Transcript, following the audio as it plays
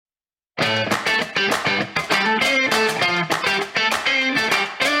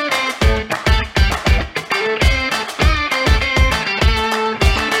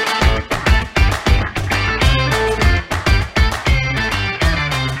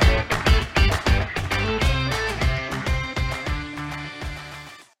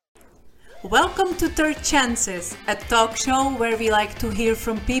Welcome to Third Chances, a talk show where we like to hear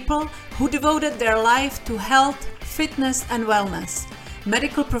from people who devoted their life to health, fitness and wellness.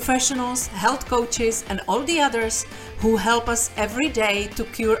 Medical professionals, health coaches and all the others who help us every day to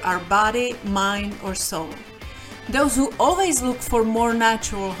cure our body, mind or soul. Those who always look for more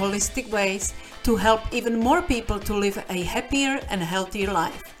natural, holistic ways to help even more people to live a happier and healthier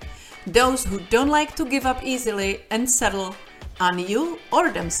life. Those who don't like to give up easily and settle on you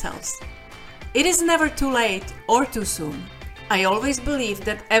or themselves. It is never too late or too soon. I always believe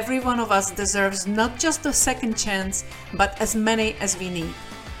that every one of us deserves not just a second chance, but as many as we need.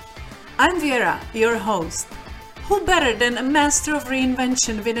 I'm Vera, your host. Who better than a master of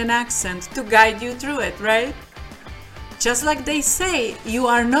reinvention with an accent to guide you through it, right? Just like they say, you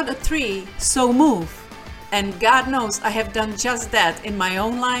are not a tree, so move. And God knows I have done just that in my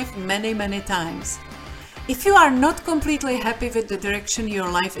own life many times. If you are not completely happy with the direction your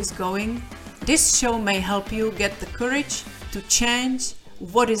life is going, this show may help you get the courage to change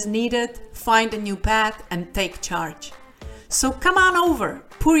what is needed, find a new path, and take charge. So come on over,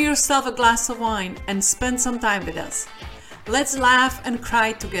 pour yourself a glass of wine, and spend some time with us. Let's laugh and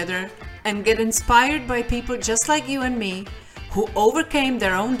cry together and get inspired by people just like you and me who overcame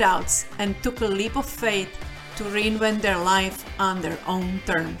their own doubts and took a leap of faith to reinvent their life on their own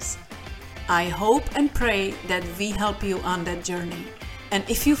terms. I hope and pray that we help you on that journey. And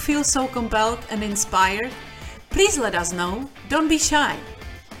if you feel so compelled and inspired, please let us know. Don't be shy.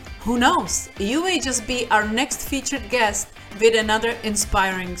 Who knows? You may just be our next featured guest with another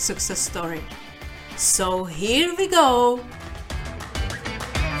inspiring success story. So here we go.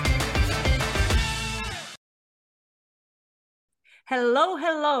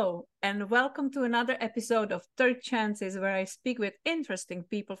 Hello, and welcome to another episode of Third Chances, where I speak with interesting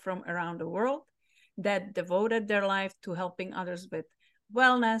people from around the world that devoted their life to helping others with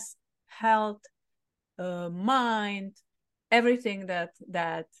wellness, health, mind, everything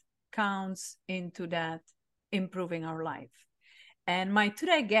that counts into that improving our life. And my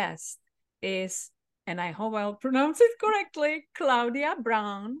today guest is, and I hope I'll pronounce it correctly, Claudia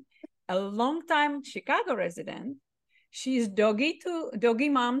Brown, a longtime Chicago resident. She's doggy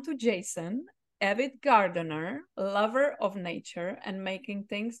mom to Jason, avid gardener, lover of nature, and making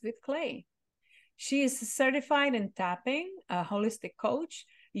things with clay. She is certified in tapping, a holistic coach,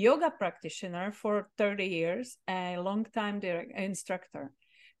 yoga practitioner for 30 years, and a longtime instructor.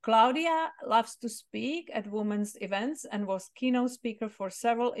 Claudia loves to speak at women's events and was keynote speaker for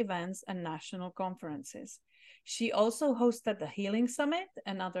several events and national conferences. She also hosted the Healing Summit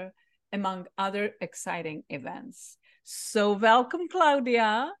and among other exciting events. So welcome,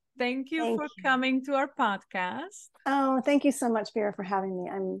 Claudia. Thank you for coming to our podcast. Oh, thank you so much, Vera, for having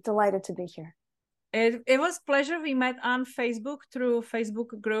me. I'm delighted to be here. It was a pleasure. We met on Facebook through a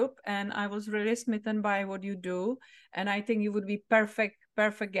Facebook group, and I was really smitten by what you do. And I think you would be perfect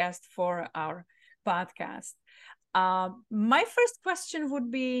guest for our podcast. My first question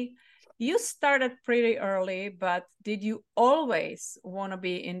would be, you started pretty early, but did you always want to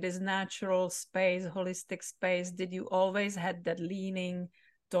be in this natural space, holistic space? Did you always had that leaning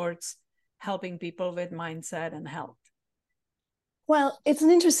towards helping people with mindset and health? Well, it's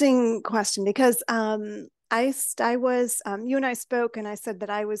an interesting question because I was you and I spoke, and I said that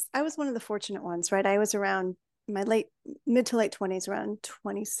I was one of the fortunate ones, right? I was around my mid to late 20s, around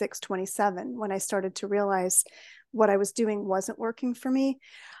 26, 27, when I started to realize what I was doing wasn't working for me.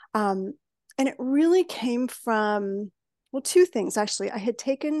 And it really came from, well, two things, actually. I had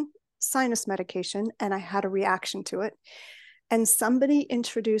taken sinus medication and I had a reaction to it. And somebody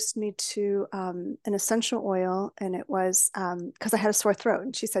introduced me to an essential oil, and it was because I had a sore throat.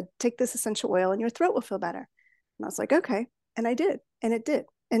 And she said, take this essential oil and your throat will feel better. And I was like, okay. And I did. And it did.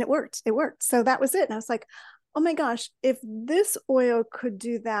 And it worked. It worked. So that was it. And I was like, oh my gosh, if this oil could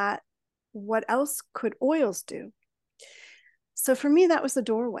do that, what else could oils do? So for me, that was the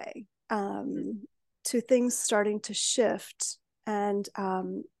doorway to things starting to shift. And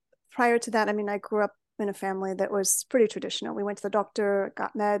prior to that, I mean, I grew up in a family that was pretty traditional. We went to the doctor,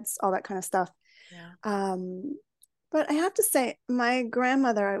 got meds, all that kind of stuff. Yeah. But I have to say, my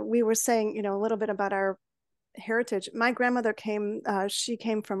grandmother, we were saying, a little bit about our heritage. My grandmother she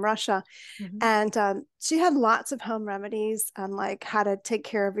came from Russia, and she had lots of home remedies on like how to take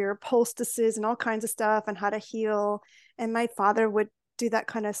care of your poultices and all kinds of stuff and how to heal. And my father would do that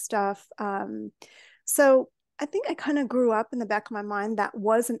kind of stuff. So I think I kind of grew up in the back of my mind that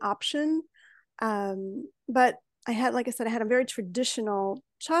was an option. But I had, like I said, I had a very traditional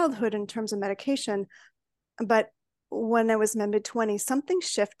childhood in terms of medication. But when I was in my mid-20s, something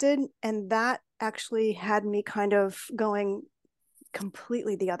shifted, and that actually had me kind of going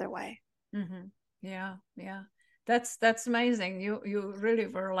completely the other way. Mm-hmm. Yeah, yeah. That's amazing. You really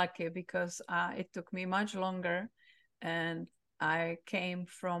were lucky, because it took me much longer, and I came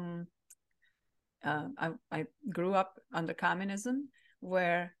from I grew up under communism,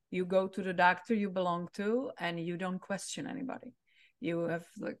 where you go to the doctor you belong to and you don't question anybody. You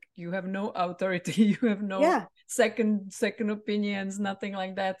have no authority. You have no Yeah. second opinions, nothing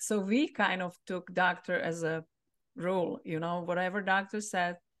like that. So we kind of took doctor as a rule. Whatever doctor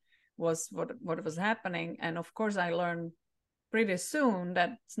said was what was happening. And of course, I learned pretty soon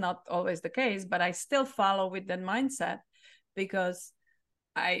that's not always the case, but I still follow with that mindset, because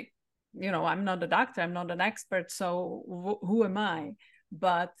I, I'm not a doctor, I'm not an expert, so who am I?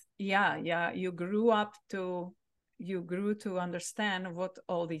 But yeah, you grew to understand what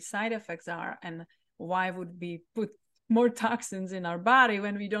all these side effects are, and why would we put more toxins in our body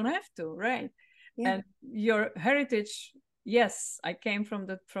when we don't have to, right? Yeah. And your heritage, yes, I came from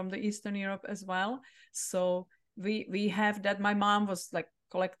the Eastern Europe as well, so we have that. My mom was like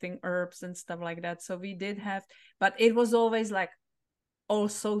collecting herbs and stuff like that, so we did have, but it was always like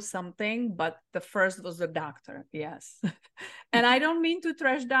also something, but the first was the doctor. Yes. And I don't mean to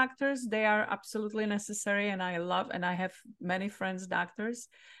trash doctors. They are absolutely necessary, and I have many friends doctors.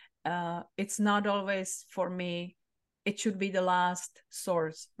 It's not always for me. It should be the last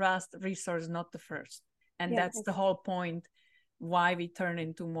resource, not the first. And Yeah. that's the whole point, why we turn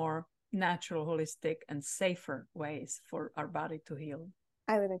into more natural, holistic, and safer ways for our body to heal.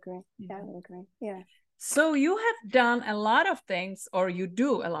 I would agree. Yeah, I Mhm. would agree. Yeah. So you have done a lot of things, or you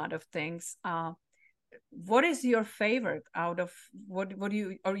do a lot of things. What is your favorite out of what do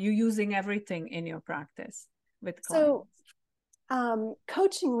you, are you using everything in your practice with So clients?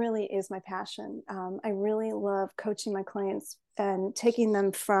 coaching really is my passion. I really love coaching my clients and taking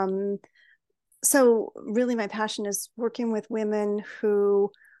them from, so really my passion is working with women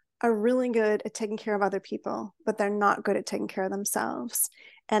who are really good at taking care of other people, but they're not good at taking care of themselves.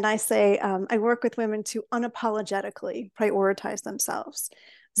 And I say, I work with women to unapologetically prioritize themselves.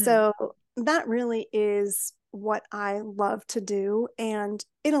 Hmm. So that really is what I love to do. And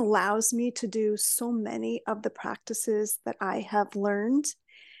it allows me to do so many of the practices that I have learned.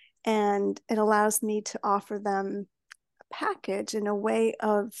 And it allows me to offer them a package in a way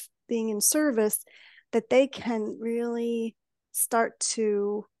of being in service that they can really start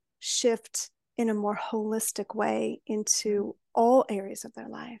to shift in a more holistic way into all areas of their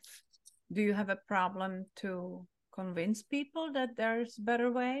life. Do you have a problem to convince people that there's a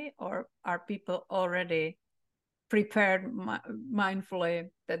better way, or are people already prepared mindfully,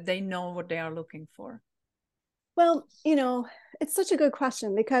 that they know what they are looking for? Well, it's such a good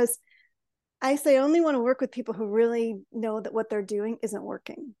question because I say I only want to work with people who really know that what they're doing isn't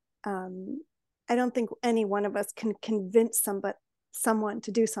working. Um, I don't think any one of us can convince someone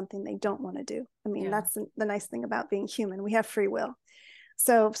to do something they don't want to do. I mean, Yeah. that's the nice thing about being human. We have free will.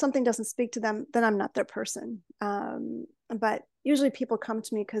 So if something doesn't speak to them, then I'm not their person. But usually people come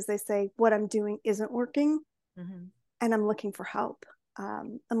to me because they say what I'm doing isn't working, Mm-hmm. and I'm looking for help.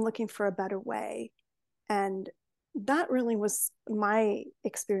 I'm looking for a better way. And that really was my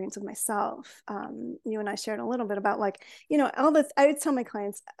experience of myself. You and I shared a little bit about like, all this, I would tell my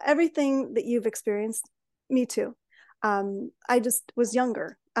clients, everything that you've experienced, me too. I just was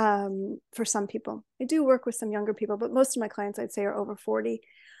younger. For some people, I do work with some younger people, but most of my clients I'd say are over 40.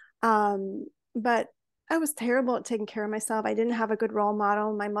 But I was terrible at taking care of myself. I didn't have a good role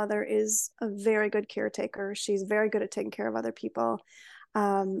model. My mother is a very good caretaker. She's very good at taking care of other people.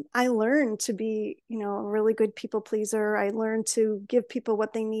 I learned to be, a really good people pleaser. I learned to give people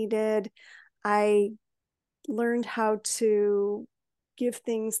what they needed. I learned how to give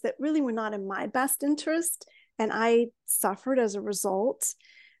things that really were not in my best interest. And I suffered as a result.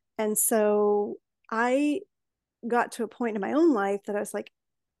 And so I got to a point in my own life that I was like,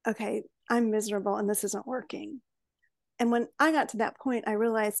 okay, I'm miserable and this isn't working. And when I got to that point, I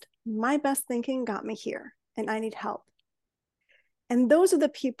realized my best thinking got me here and I need help. And those are the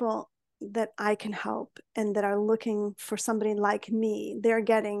people that I can help and that are looking for somebody like me. They're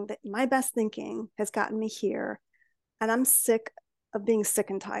getting that my best thinking has gotten me here, and I'm sick of being sick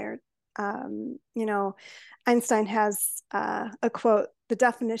and tired. Einstein has a quote: the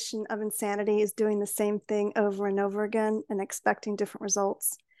definition of insanity is doing the same thing over and over again and expecting different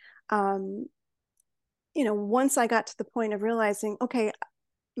results. Um, once I got to the point of realizing, okay,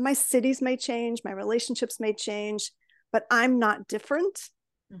 my cities may change, my relationships may change, but I'm not different,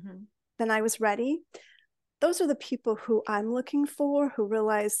 Mm-hmm. then I was ready. Those are the people who I'm looking for, who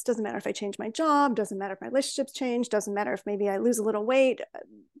realize doesn't matter if I change my job, doesn't matter if my relationships change, doesn't matter if maybe I lose a little weight.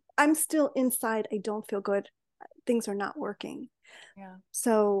 I'm still inside. I don't feel good. Things are not working. Yeah.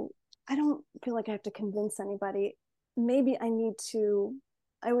 So I don't feel like I have to convince anybody. Maybe I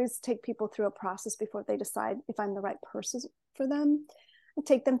always take people through a process before they decide if I'm the right person for them. I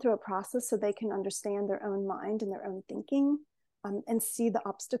take them through a process so they can understand their own mind and their own thinking, and see the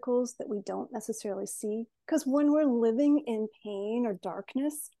obstacles that we don't necessarily see. Because when we're living in pain or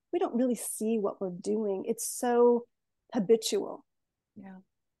darkness, we don't really see what we're doing. It's so habitual. Yeah.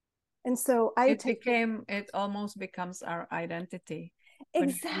 And so it almost becomes our identity when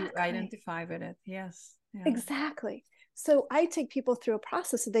you exactly, identify with it. Yes. Yeah. exactly. So I take people through a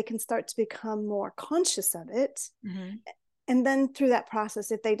process so they can start to become more conscious of it. Mm-hmm. And then through that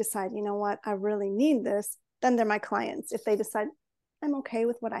process, if they decide, you know what, I really need this, then they're my clients. If they decide I'm okay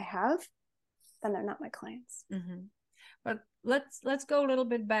with what I have, then they're not my clients. Mm-hmm. But let's go a little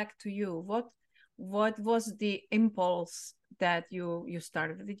bit back to you. What was the impulse that you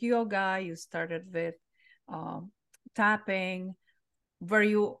started with yoga? You started with tapping. Were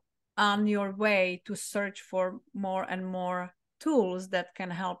you on your way to search for more and more tools that can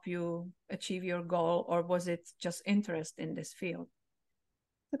help you achieve your goal, or was it just interest in this field?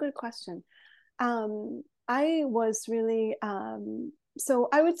 It's a good question. I was really so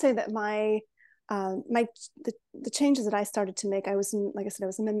I would say that the changes that I started to make, like I said, I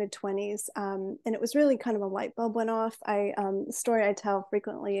was in my mid-20s, and it was really kind of a light bulb went off. The story I tell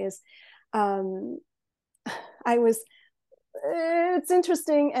frequently is, um, I was it's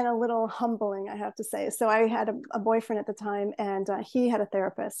interesting and a little humbling, I have to say. So I had a boyfriend at the time, and he had a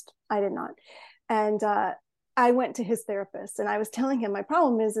therapist. I did not, and I went to his therapist, and I was telling him my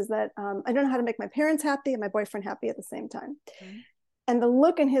problem is that I don't know how to make my parents happy and my boyfriend happy at the same time. Mm-hmm. And the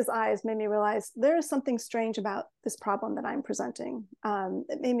look in his eyes made me realize there is something strange about this problem that I'm presenting.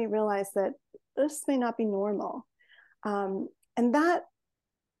 It made me realize that this may not be normal, and that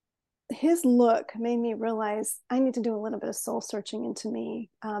his look made me realize I need to do a little bit of soul searching into me.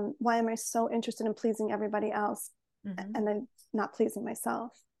 Why am I so interested in pleasing everybody else, mm-hmm. and then not pleasing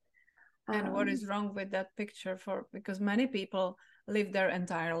myself? And what is wrong with that picture? Because many people live their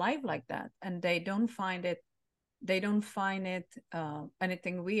entire life like that, and they don't find it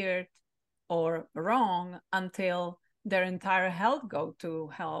anything weird or wrong until their entire health go to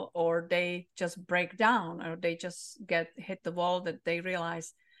hell, or they just break down, or they just hit the wall, that they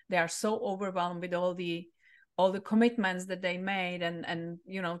realize they are so overwhelmed with all the commitments that they made, and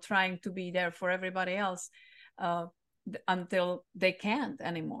trying to be there for everybody else, until they can't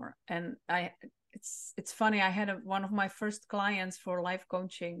anymore. And it's funny, I had one of my first clients for life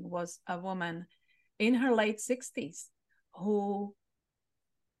coaching was a woman in her late 60s who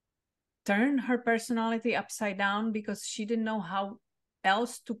turned her personality upside down because she didn't know how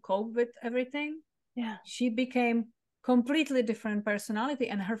else to cope with everything. Yeah. She became completely different personality,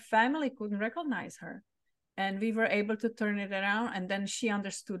 and her family couldn't recognize her. And we were able to turn it around, and then she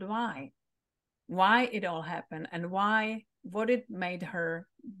understood why it all happened, and what it made her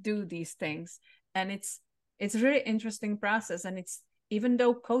do these things. And it's a really interesting process. And it's, even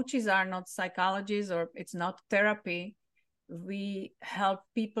though coaches are not psychologists or it's not therapy, we help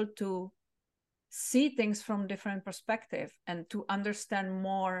people to see things from different perspective and to understand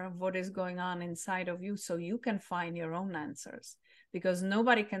more of what is going on inside of you, so you can find your own answers, because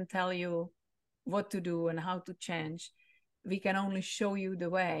nobody can tell you what to do and how to change. We can only show you the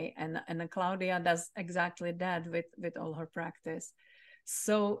way, and Claudia does exactly that with all her practice.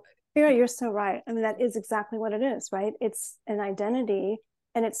 So you're so right. I mean, that is exactly what it is, right? It's an identity,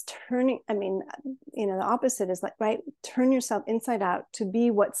 and it's turning, I mean, the opposite is like, right, turn yourself inside out to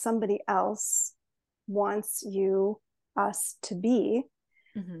be what somebody else wants us to be.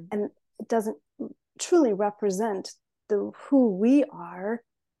 Mm-hmm. And it doesn't truly represent who we are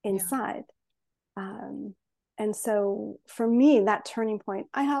inside. Yeah. And so for me, that turning point,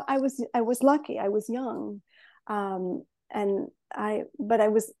 I was lucky. I was young. But I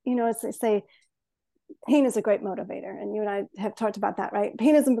was, as they say, pain is a great motivator. And you and I have talked about that, right?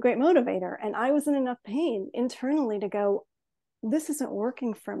 Pain is a great motivator. And I was in enough pain internally to go, this isn't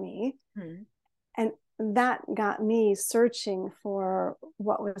working for me. Hmm. And that got me searching for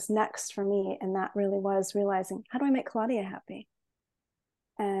what was next for me. And that really was realizing, how do I make Claudia happy?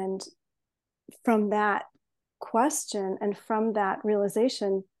 And from that question and from that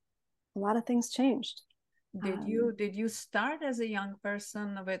realization, a lot of things changed. Did you start as a young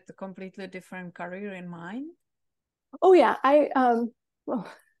person with a completely different career in mind? Oh yeah, well,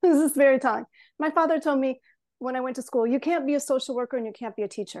 this is very telling. My father told me when I went to school, you can't be a social worker and you can't be a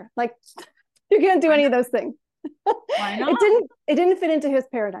teacher. Like, you can't do any of those things. Why not? It didn't fit into his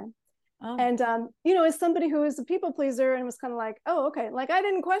paradigm. Oh. And as somebody who is a people pleaser and was kind of like, oh, okay, like I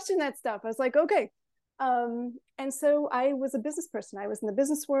didn't question that stuff. I was like, okay, And so I was a business person. I was in the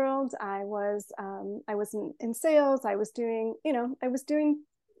business world. I was in sales. I was doing, I was doing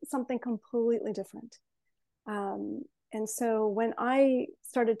something completely different. And so when I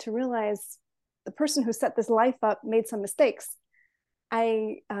started to realize the person who set this life up made some mistakes,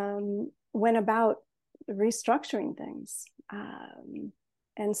 I went about restructuring things.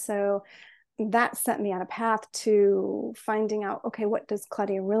 And so that set me on a path to finding out, okay, what does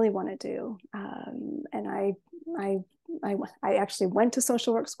Claudia really want to do? And I actually went to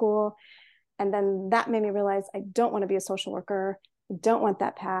social work school, and then that made me realize I don't want to be a social worker. I don't want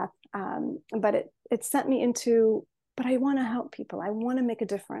that path. But it sent me into, but I want to help people. I want to make a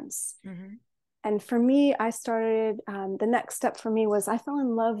difference. Mm-hmm. And for me, I started, the next step for me was I fell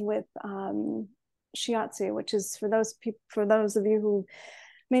in love with shiatsu, which is for those of you who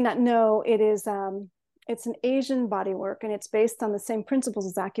may not know, it's an Asian body work, and it's based on the same principles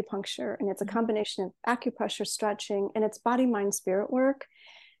as acupuncture. And it's a combination of acupressure, stretching, and it's body, mind, spirit work.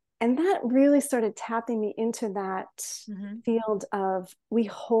 And that really started tapping me into that field of, we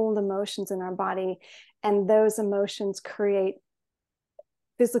hold emotions in our body, and those emotions create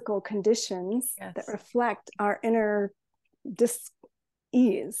physical conditions that reflect our inner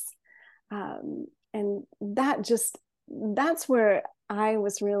dis-ease. And that's where I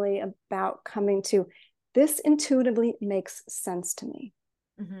was really about coming to, this intuitively makes sense to me.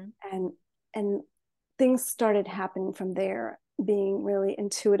 And things started happening from there, being really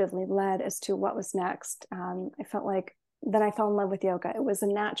intuitively led as to what was next. I felt like then I fell in love with yoga. It was a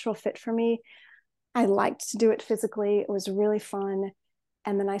natural fit for me. I liked to do it physically. It was really fun.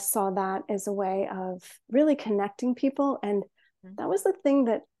 And then I saw that as a way of really connecting people. And that was the thing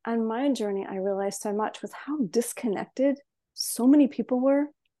that on my journey I realized so much, was how disconnected so many people were.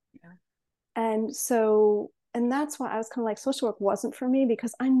 And that's why I was kind of like, social work wasn't for me,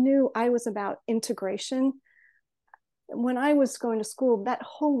 because I knew I was about integration. When I was going to school, that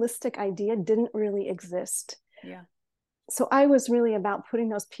holistic idea didn't really exist. So I was really about putting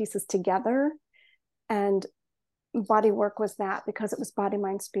those pieces together. And body work was that, because it was body,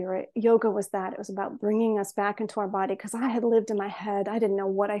 mind, spirit. Yoga was that. It was about bringing us back into our body, because I had lived in my head. I didn't know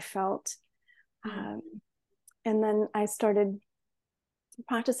what I felt. And then I started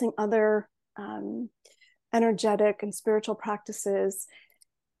practicing other energetic and spiritual practices.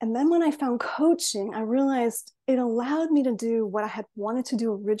 And then when I found coaching, I realized it allowed me to do what I had wanted to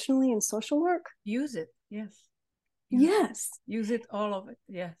do originally in social work. Use it. Yes. Use it, all of it.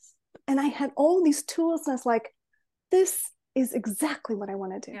 Yes. And I had all these tools, and I was like, this is exactly what I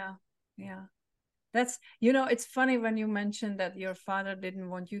want to do. Yeah. That's, it's funny when you mentioned that your father didn't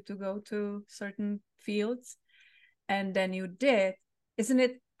want you to go to certain fields, and then you did. Isn't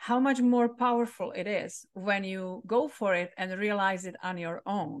it how much more powerful it is when you go for it and realize it on your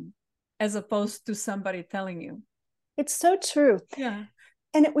own, as opposed to somebody telling you? It's so true. Yeah.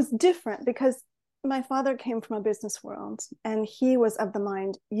 And it was different because my father came from a business world, and he was of the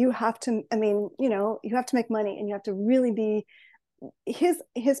mind, you have to make money, and you have to really be,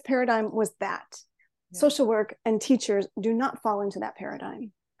 his paradigm was that. Social work and teachers do not fall into that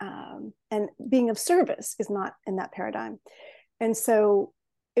paradigm. And being of service is not in that paradigm. And so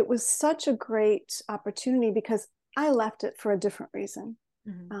it was such a great opportunity, because I left it for a different reason.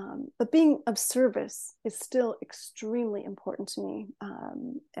 But being of service is still extremely important to me.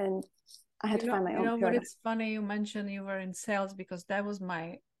 And I had to find my own paradigm. But it's funny you mentioned you were in sales, because that was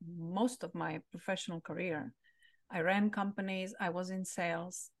most of my professional career. I ran companies, I was in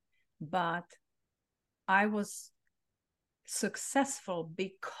sales, but I was successful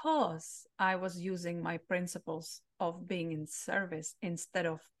because I was using my principles of being in service instead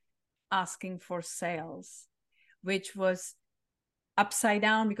of asking for sales, which was upside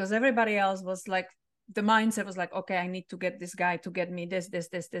down, because everybody else was like, the mindset was like, okay, I need to get this guy to get me this.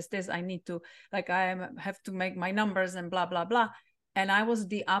 I need to, I have to make my numbers and blah, blah, blah. And I was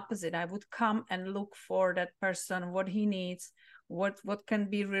the opposite. I would come and look for that person, what he needs, what can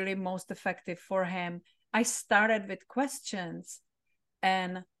be really most effective for him. I started with questions,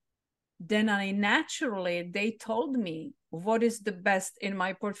 and then they told me what is the best in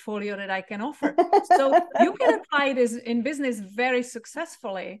my portfolio that I can offer. So you can apply this in business very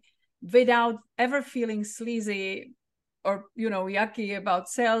successfully without ever feeling sleazy or, yucky about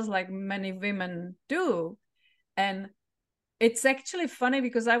sales like many women do. And it's actually funny,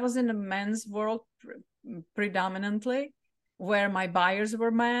 because I was in the men's world predominantly, where my buyers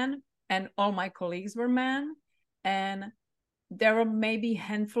were men and all my colleagues were men. And there were maybe a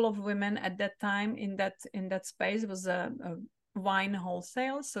handful of women at that time in that space. It was a wine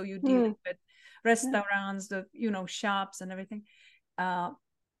wholesale, so you deal with restaurants, the shops and everything,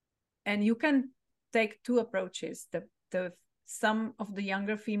 and you can take two approaches. Some of the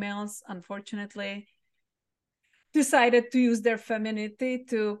younger females, unfortunately, decided to use their femininity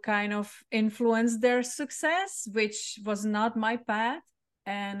to kind of influence their success, which was not my path.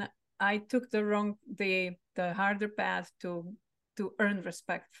 And I took the harder path to earn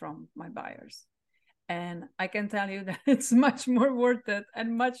respect from my buyers. And I can tell you that it's much more worth it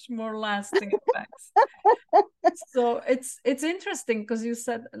and much more lasting effects. So it's interesting because you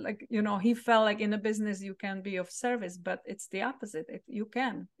said, like, he felt like in a business you can be of service, but it's the opposite. You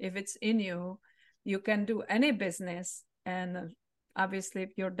can, if it's in you, you can do any business. And obviously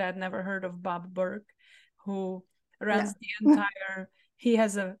your dad never heard of Bob Burke, who runs the entire, he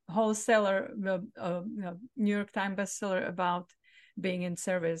has a wholesaler, New York Times bestseller about being in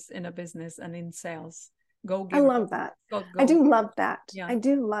service in a business and in sales. I love that. I do love that. Yeah. I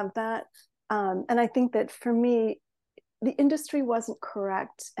do love that. And I think that for me, the industry wasn't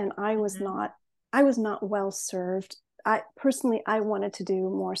correct, and I was not well served. I wanted to do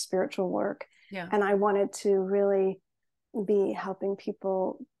more spiritual work, and I wanted to really be helping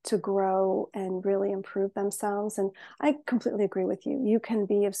people to grow and really improve themselves. And I completely agree with you. You can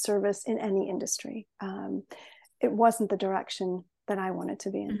be of service in any industry. It wasn't the direction that I wanted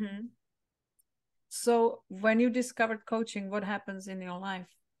to be in. Mm-hmm. So when you discovered coaching, what happens in your life?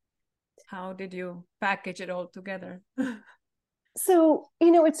 How did you package it all together? So,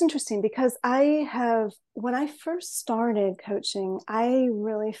 it's interesting because when I first started coaching, I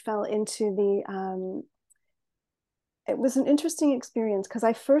really fell into it was an interesting experience because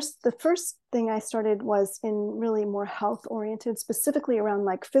the first thing I started was in really more health oriented, specifically around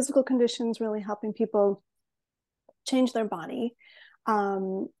like physical conditions, really helping people change their body.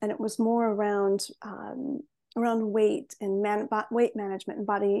 And it was more around weight and weight management and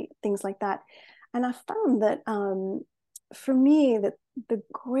body, things like that. And I found that for me, that the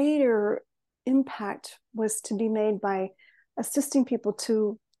greater impact was to be made by assisting people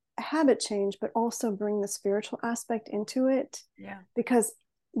to habit change, but also bring the spiritual aspect into it. Yeah. Because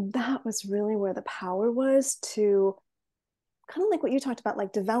that was really where the power was, to kind of like what you talked about,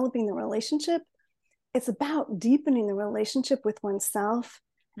 like developing the relationship. It's about deepening the relationship with oneself,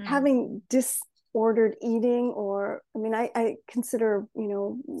 having disordered eating, or, I mean, I consider,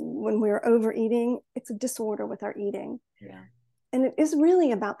 when we're overeating, it's a disorder with our eating. Yeah. And it is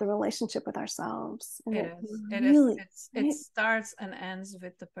really about the relationship with ourselves. And it starts and ends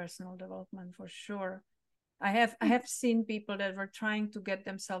with the personal development, for sure. I have seen people that were trying to get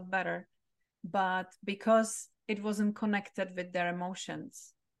themselves better, but because it wasn't connected with their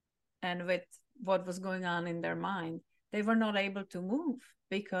emotions and with what was going on in their mind, they were not able to move,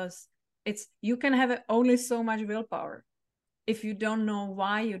 because you can have only so much willpower. If you don't know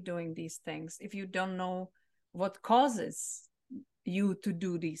why you're doing these things, if you don't know what causes you to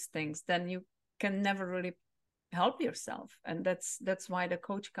do these things, then you can never really help yourself. And that's why the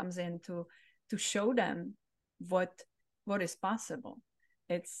coach comes in to show them what is possible.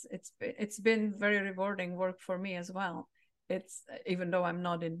 It's been very rewarding work for me as well. It's, even though I'm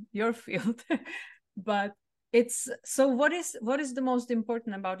not in your field, but so what is the most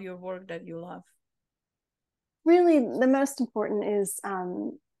important about your work that you love? Really, the most important is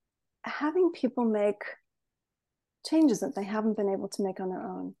having people make changes that they haven't been able to make on their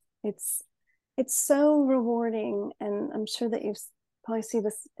own. It's so rewarding, and I'm sure that you probably see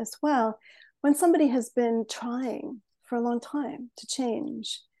this as well, when somebody has been trying for a long time to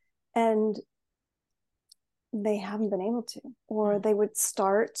change and they haven't been able to, or they would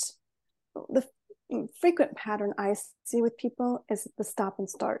start. The frequent pattern I see with people is the stop and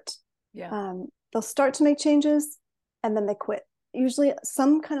start. They'll start to make changes and then they quit. Usually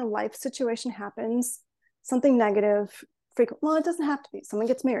some kind of life situation happens, something negative, frequent. Well, it doesn't have to be. Someone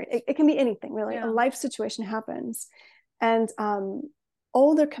gets married. It can be anything, really. A life situation happens. And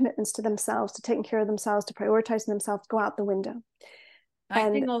all their commitments to themselves, to taking care of themselves, to prioritizing themselves, go out the window. I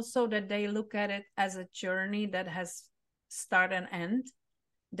think also that they look at it as a journey that has start and end.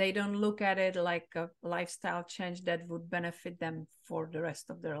 They don't look at it like a lifestyle change that would benefit them for the rest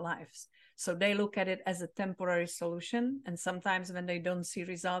of their lives. So they look at it as a temporary solution. And sometimes when they don't see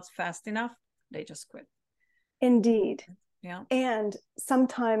results fast enough, they just quit. Indeed. Yeah. And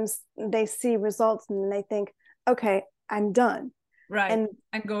sometimes they see results and they think, okay, I'm done. Right. And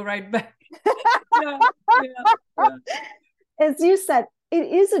go right back. Yeah. As you said,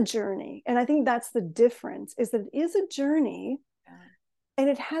 it is a journey. And I think that's the difference, is that it is a journey. And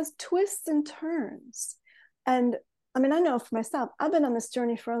it has twists and turns. And I mean, I know for myself, I've been on this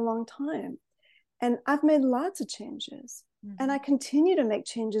journey for a long time, and I've made lots of changes. And I continue to make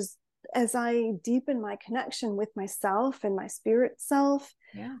changes as I deepen my connection with myself and my spirit self.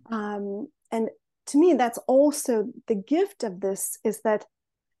 Yeah. And to me, that's also the gift of this, is that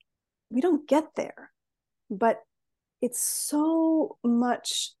we don't get there, but it's so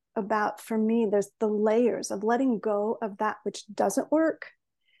much about, for me, there's the layers of letting go of that which doesn't work,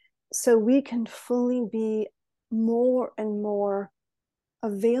 so we can fully be more and more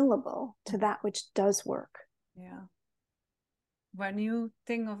available to that which does work. Yeah. When you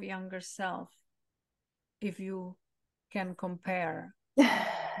think of younger self, if you can compare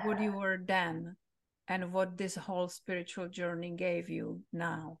what you were then and what this whole spiritual journey gave you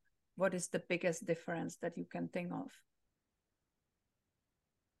now, what is the biggest difference that you can think of?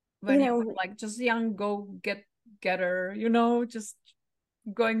 When you were like just young, go-getter, just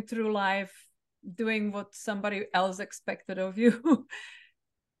going through life, doing what somebody else expected of you.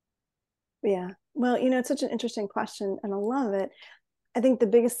 Yeah. Well, it's such an interesting question, and I love it. I think the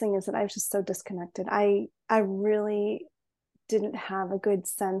biggest thing is that I was just so disconnected. I really didn't have a good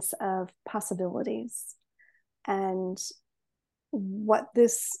sense of possibilities. And what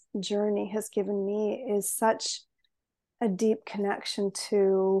this journey has given me is such a deep connection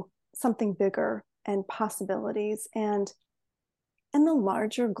to something bigger and possibilities, and the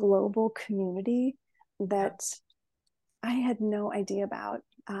larger global community that I had no idea about.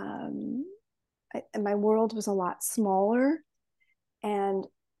 My world was a lot smaller, and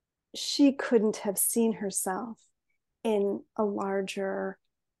she couldn't have seen herself in a larger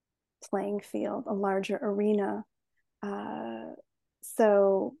playing field, a larger arena.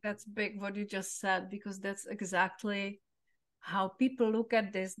 So that's big what you just said, because that's exactly how people look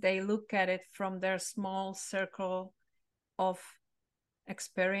at this. They look at it from their small circle of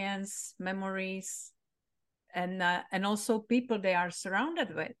experience, memories, and also people they are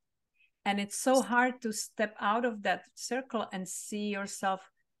surrounded with. And it's so hard to step out of that circle and see yourself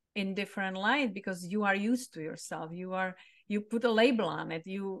in different light, because you are used to yourself. You put a label on it.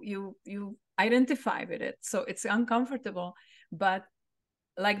 You identify with it. So it's uncomfortable. But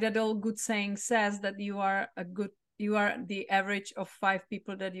like that old good saying says, that you are the average of 5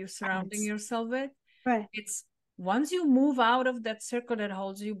 people that you're surrounding yourself with. Right. It's once you move out of that circle that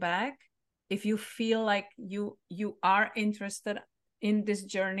holds you back, if you feel like you are interested in this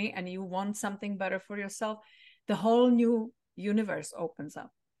journey and you want something better for yourself, the whole new universe opens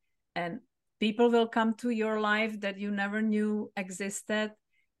up, and people will come to your life that you never knew existed.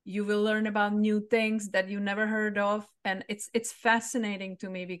 You will learn about new things that you never heard of, and it's fascinating to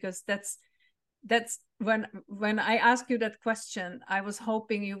me, because that's when I ask you that question, I was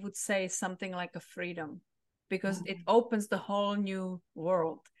hoping you would say something like a freedom, because it opens the whole new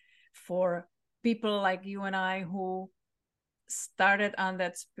world for people like you and I, who started on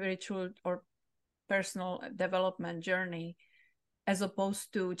that spiritual or personal development journey, as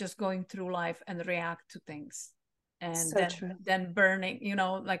opposed to just going through life and react to things, and so true. then burning,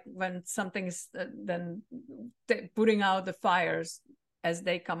 like when something is then putting out the fires as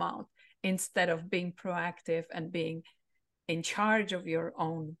they come out, instead of being proactive and being in charge of your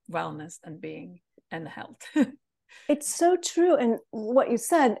own wellness and being and health. It's so true. And what you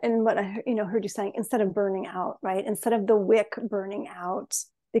said, and what I heard you saying, instead of burning out, right? Instead of the wick burning out,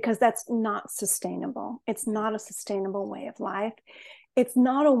 because that's not sustainable. It's not a sustainable way of life. It's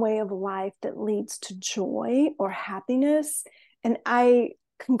not a way of life that leads to joy or happiness. And I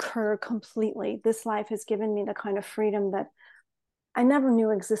concur completely. This life has given me the kind of freedom that I never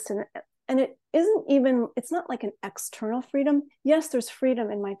knew existed. And it's not like an external freedom. Yes, there's freedom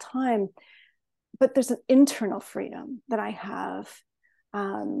in my time, but there's an internal freedom that I have,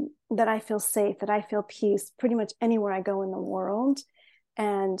 that I feel safe, that I feel peace pretty much anywhere I go in the world.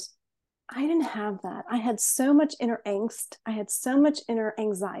 And I didn't have that. I had so much inner angst. I had so much inner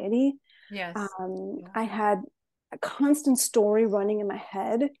anxiety. Yes. I had a constant story running in my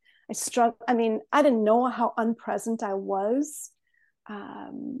head. I struggled. I mean, I didn't know how unpresent I was.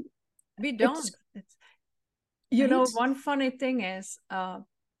 We don't. One funny thing is,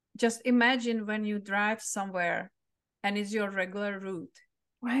 just imagine when you drive somewhere and it's your regular route.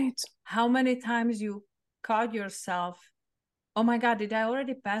 Right. How many times you caught yourself, oh my God, did I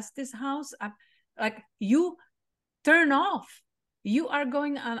already pass this house? Like, you turn off. You are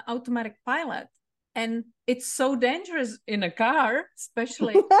going on automatic pilot. And it's so dangerous in a car,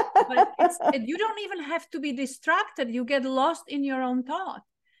 especially. But you don't even have to be distracted. You get lost in your own thought.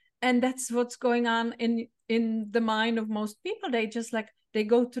 And that's what's going on in the mind of most people. They just they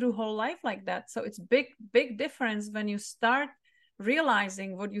go through whole life like that. So it's big difference when you start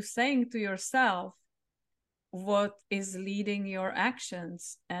realizing what you're saying to yourself, what is leading your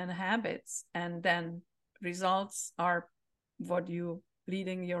actions and habits, and then results are what you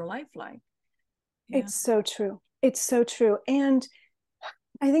leading your life like. Yeah. It's so true. It's so true. And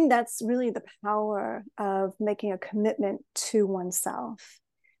I think that's really the power of making a commitment to oneself,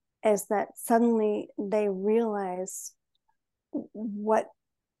 is that suddenly they realize what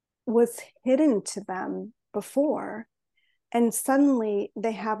was hidden to them before. And suddenly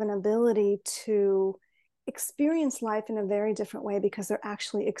they have an ability to experience life in a very different way because they're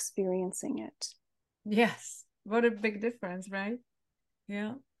actually experiencing it. Yes. What a big difference, right?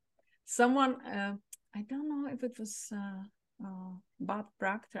 Yeah. Someone, I don't know if it was Bob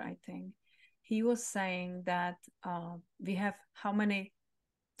Proctor, I think. He was saying that we have how many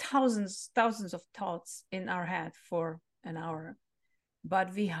thousands of thoughts in our head for an hour,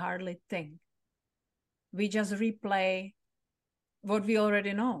 but we hardly think. We just replay what we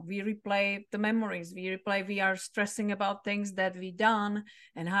already know. We replay the memories. We are stressing about things that we done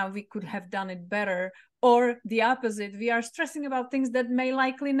and how we could have done it better. Or the opposite, we are stressing about things that may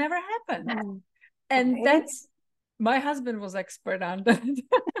likely never happen. And Right? that's, my husband was expert on that. He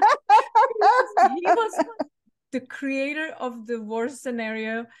was the creator of the worst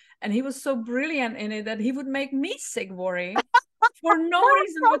scenario, and he was so brilliant in it that he would make me sick worry for no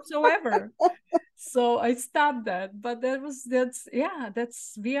reason whatsoever. So I stopped that. But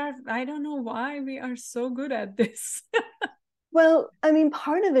we are, I don't know why we are so good at this. Well, I mean,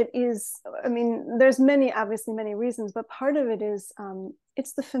 part of it is, I mean, there's obviously many reasons, but part of it is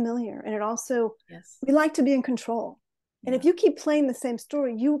it's the familiar. And it also, Yes. we like to be in control. And if you keep playing the same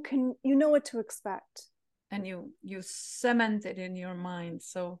story, you know what to expect. And you cement it in your mind.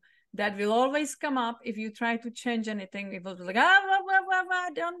 So that will always come up. If you try to change anything, it will be like,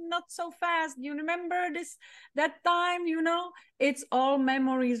 not so fast. You remember that time, it's all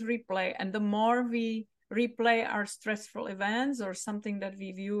memories replay. And the more we replay our stressful events or something that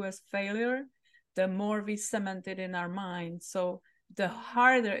we view as failure, the more we cement it in our mind. So the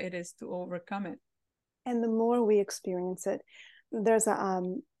harder it is to overcome it. And the more we experience it. There's a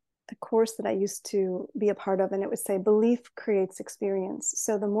course that I used to be a part of, and it would say belief creates experience.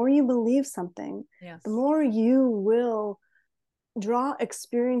 So the more you believe something, the more you will draw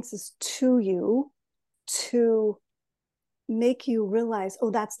experiences to you to make you realize,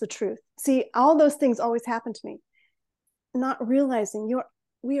 oh, that's the truth. See, all those things always happen to me, not realizing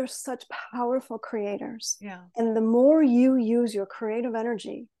we are such powerful creators. Yeah. And the more you use your creative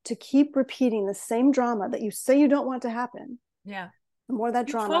energy to keep repeating the same drama that you say you don't want to happen, yeah, the more that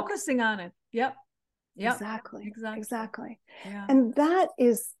drama, focusing on it. Yep. Exactly. Yeah. And that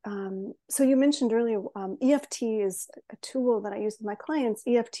is, so you mentioned earlier, EFT is a tool that I use with my clients.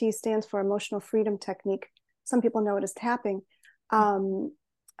 EFT stands for Emotional Freedom Technique. Some people know it as tapping.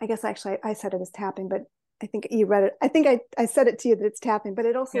 I guess actually I said it as tapping, but I think you read it. I think I said it to you that it's tapping, but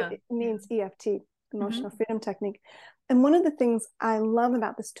it also it means EFT, Emotional Freedom Technique. And one of the things I love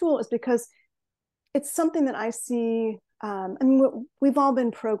about this tool is because it's something that I see. I mean, we've all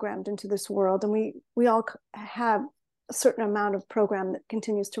been programmed into this world, and we all have a certain amount of program that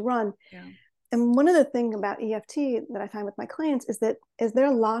continues to run. Yeah. And one of the things about EFT that I find with my clients is that as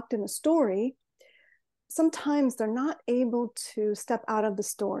they're locked in a story, sometimes they're not able to step out of the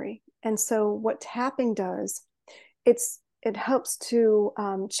story. And so what tapping does, it helps to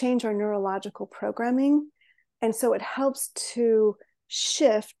change our neurological programming. And so it helps to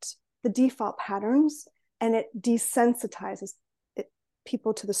shift the default patterns, and it desensitizes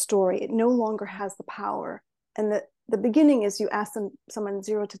people to the story. It no longer has the power. And the beginning is you ask someone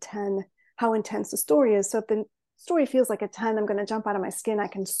 0 to 10 how intense the story is. So if the story feels like a 10, I'm going to jump out of my skin. I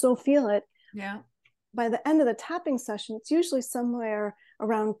can so feel it. Yeah. By the end of the tapping session, it's usually somewhere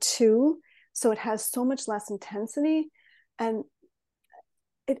around 2. So it has so much less intensity. And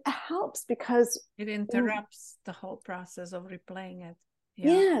it helps because it interrupts the whole process of replaying it.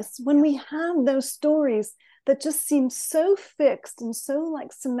 Yes, when we have those stories that just seem so fixed and so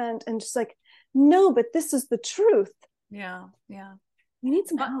like cement and just like, no, but this is the truth. Yeah. We need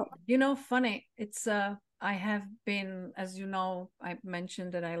some help. Funny, it's I have been, as you know, I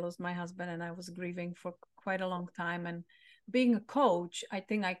mentioned that I lost my husband and I was grieving for quite a long time. And being a coach, I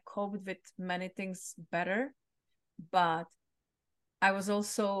think I coped with many things better, but I was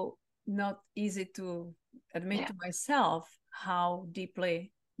also not easy to admit to myself how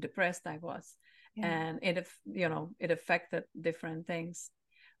deeply depressed I was. And it affected different things.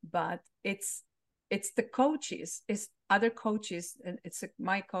 But it's the coaches, it's other coaches, and it's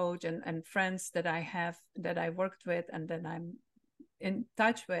my coach and friends that I have, that I worked with and that I'm in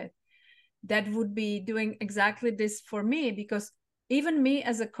touch with, that would be doing exactly this for me. Because even me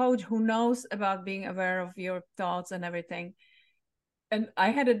as a coach who knows about being aware of your thoughts and everything, and I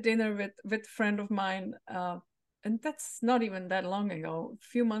had a dinner with a friend of mine, and that's not even that long ago, a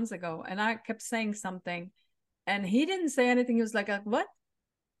few months ago, and I kept saying something and he didn't say anything. He was like, what?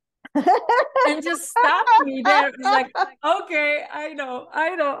 and just stop me there. It's like, okay, I know.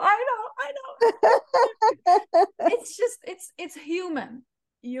 It's just, it's human,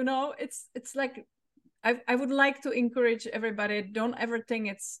 you know. It's like, I would like to encourage everybody, don't ever think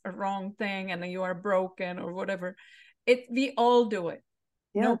it's a wrong thing and you are broken or whatever. We all do it.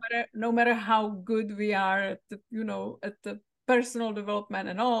 Yeah. No matter how good we are at the, you know, at the personal development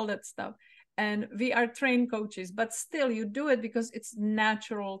and all that stuff. And we are trained coaches, but still you do it because it's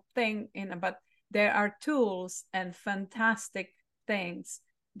natural thing but there are tools and fantastic things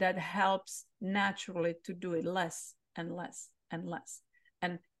that helps naturally to do it less and less and less.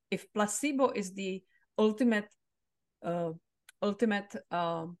 And if placebo is the ultimate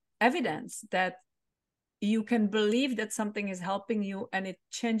evidence that you can believe that something is helping you and it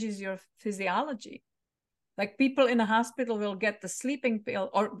changes your physiology. Like people in a hospital will get the sleeping pill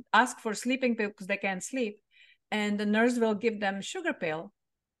or ask for sleeping pill because they can't sleep, and the nurse will give them sugar pill,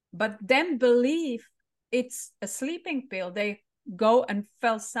 but then believe it's a sleeping pill. They go and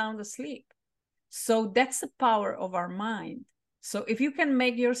fell sound asleep. So that's the power of our mind. So if you can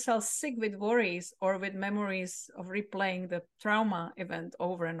make yourself sick with worries or with memories of replaying the trauma event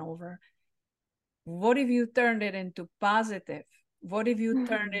over and over, what if you turned it into positive? What if you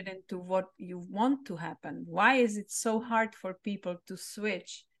turn it into what you want to happen? Why is it so hard for people to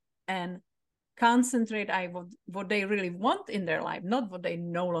switch and concentrate on what they really want in their life, not what they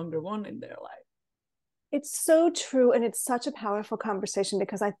no longer want in their life? It's so true. And it's such a powerful conversation,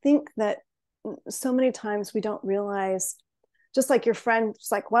 because I think that so many times we don't realize, just like your friend,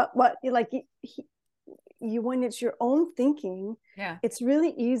 just like, what, like you, when it's your own thinking, yeah, it's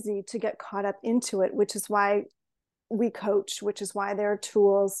really easy to get caught up into it, which is why we coach, which is why there are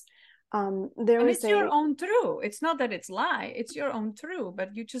tools. There and is it's your own true. It's not that it's lie, it's your own true,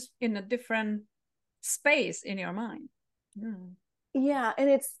 but you just in a different space in your mind. Yeah, and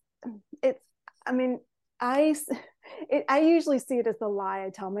it's I mean, I I usually see it as the lie I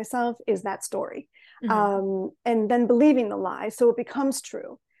tell myself is that story, and then believing the lie, so it becomes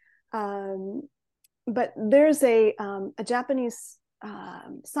true. But there's a Japanese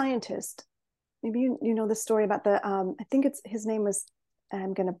scientist. Maybe you know the story about the I think it's his name was,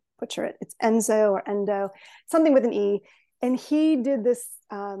 I'm gonna butcher it. It's Enzo or Endo, something with an E, and he did this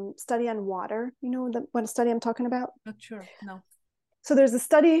study on water. You know what study I'm talking about? Not sure. No. So there's a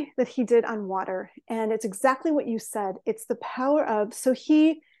study that he did on water, and it's exactly what you said. It's the power of, so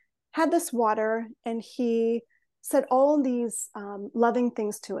he had this water and he said all these loving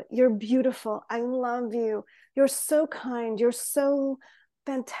things to it. You're beautiful. I love you. You're so kind. You're so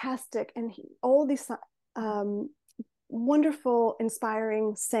fantastic. And all these wonderful,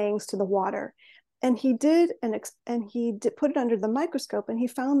 inspiring sayings to the water. And he did, put it under the microscope, and he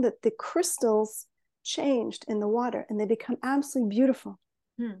found that the crystals changed in the water and they become absolutely beautiful.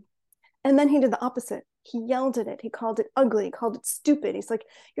 And then he did the opposite. He yelled at it. He called it ugly. He called it stupid. He's like,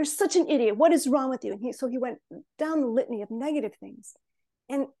 you're such an idiot. What is wrong with you? And so he went down the litany of negative things.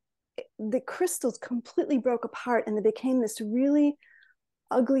 And the crystals completely broke apart and they became this really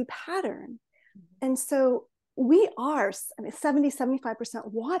ugly pattern. And so we are,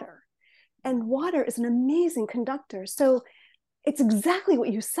 70-75% water. And water is an amazing conductor. So it's exactly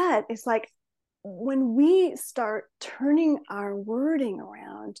what you said. It's like, when we start turning our wording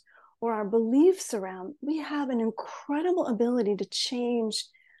around or our beliefs around, we have an incredible ability to change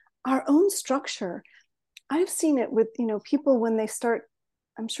our own structure. I've seen it with, people when they start,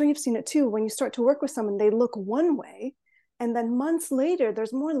 I'm sure you've seen it too, when you start to work with someone, they look one way, and then months later,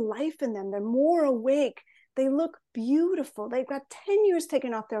 there's more life in them. They're more awake. They look beautiful. They've got 10 years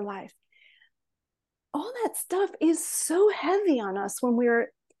taken off their life. All that stuff is so heavy on us when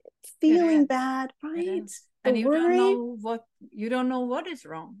we're feeling bad, right? And you don't know what is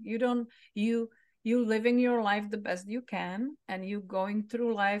wrong. You living your life the best you can, and you going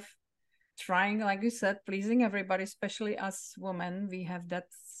through life trying, like you said, pleasing everybody, especially us women. We have that,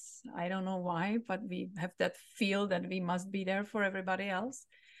 I don't know why, but we have that feel that we must be there for everybody else.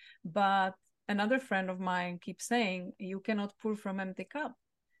 But another friend of mine keeps saying, you cannot pour from empty cup.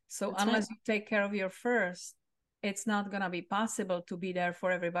 So that's unless you take care of your first, it's not going to be possible to be there for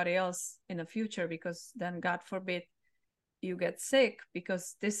everybody else in the future, because then, God forbid, you get sick,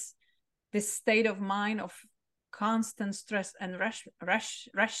 because this state of mind of constant stress and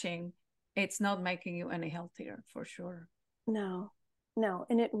rushing, it's not making you any healthier, for sure. No.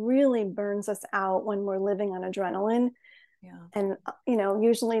 And it really burns us out when we're living on adrenaline. Yeah. And,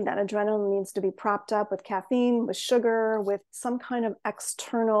 usually that adrenaline needs to be propped up with caffeine, with sugar, with some kind of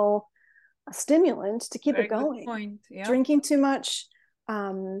external stimulant to keep it going. Good point. Yeah. Drinking too much,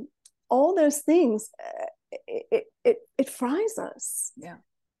 all those things, it fries us. Yeah.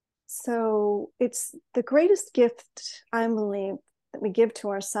 So it's the greatest gift, I believe, that we give to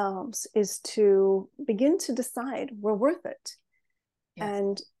ourselves is to begin to decide we're worth it. Yes.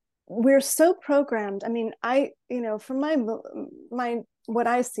 And we're so programmed. I mean, from my what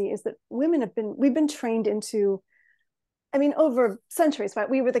I see is that we've been trained into, I mean, over centuries, right?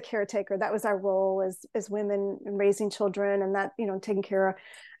 We were the caretaker. That was our role as women in raising children, and that, taking care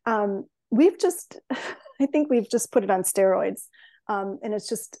of. We've just, I think we've just put it on steroids, and it's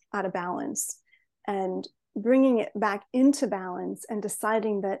just out of balance. And bringing it back into balance and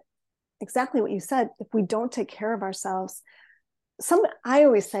deciding that exactly what you said, if we don't take care of ourselves, I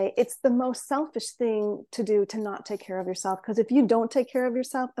always say it's the most selfish thing to do to not take care of yourself, because if you don't take care of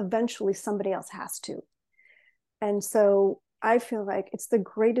yourself, eventually somebody else has to. And so I feel like it's the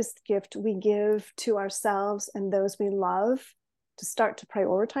greatest gift we give to ourselves and those we love, to start to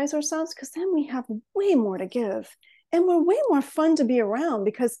prioritize ourselves, because then we have way more to give and we're way more fun to be around,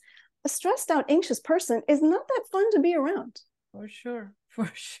 because a stressed out, anxious person is not that fun to be around. For sure.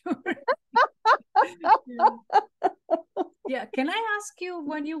 For sure. Yeah. Yeah. Can I ask you,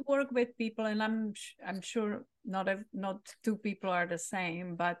 when you work with people, and I'm sure not two people are the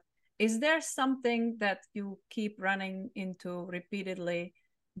same, but is there something that you keep running into repeatedly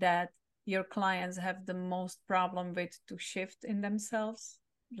that your clients have the most problem with to shift in themselves?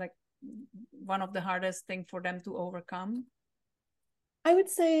 Like one of the hardest thing for them to overcome? I would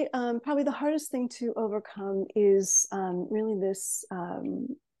say probably the hardest thing to overcome is really this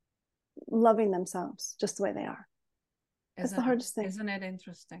loving themselves just the way they are. That's the hardest thing. Isn't it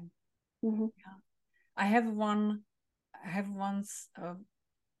interesting? Mm-hmm. Yeah. I have once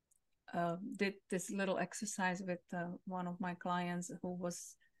did this little exercise with one of my clients who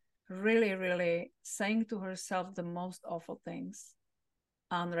was really, really saying to herself the most awful things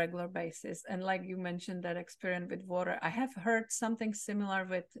on a regular basis. And like you mentioned, that experience with water, I have heard something similar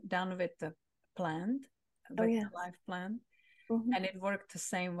done with the plant, with the live plant, mm-hmm. and it worked the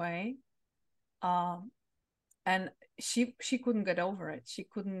same way. And she couldn't get over it. She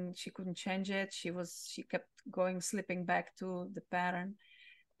couldn't change it. She kept slipping back to the pattern.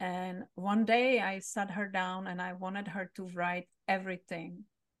 And one day I sat her down and I wanted her to write everything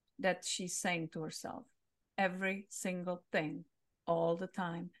that she's saying to herself, every single thing, all the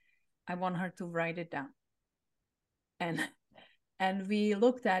time. I want her to write it down. And we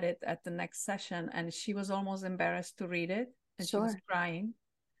looked at it at the next session, and she was almost embarrassed to read it, and she was crying.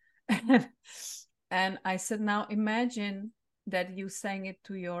 And I said, now imagine that you sang it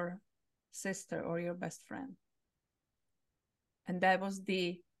to your sister or your best friend. And that was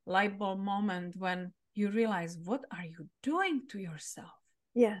the light bulb moment when you realize, what are you doing to yourself?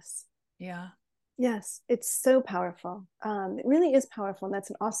 Yes. Yeah. Yes. It's so powerful. It really is powerful. And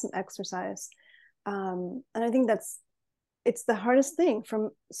that's an awesome exercise. And I think it's the hardest thing from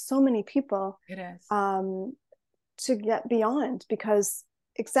so many people. It is. To get beyond, because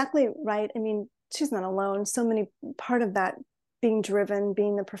exactly right. I mean, she's not alone. So many, part of that being driven,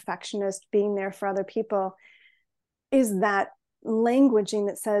 being the perfectionist, being there for other people, is that languaging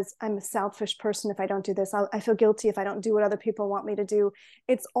that says, I'm a selfish person if I don't do this. I feel guilty if I don't do what other people want me to do.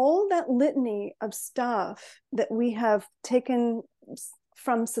 It's all that litany of stuff that we have taken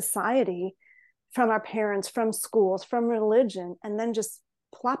from society, from our parents, from schools, from religion, and then just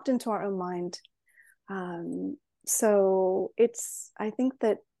plopped into our own mind. So I think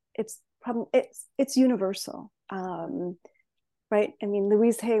that it's universal, right? I mean,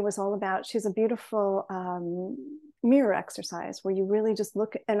 Louise Hay was all about, she's a beautiful mirror exercise where you really just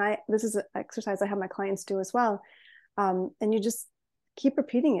look, and this is an exercise I have my clients do as well. And you just keep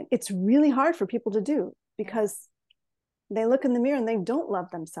repeating it. It's really hard for people to do, because they look in the mirror and they don't love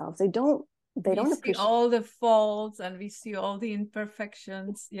themselves. They don't appreciate all the faults, and we see all the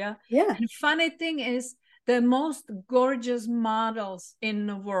imperfections. Yeah. And the funny thing is, the most gorgeous models in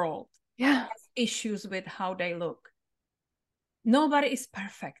the world have issues with how they look. Nobody is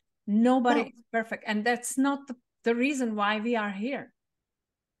perfect. Nobody is perfect. And that's not the reason why we are here.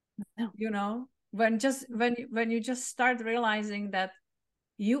 No. You know, when you just start realizing that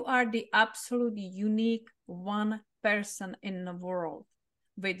you are the absolutely unique one person in the world,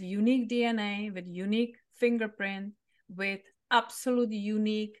 with unique DNA, with unique fingerprint, with absolutely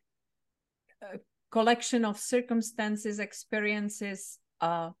unique collection of circumstances, experiences,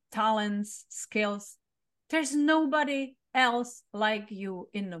 talents, skills. There's nobody else like you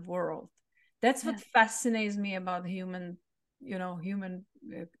in the world. That's what fascinates me about human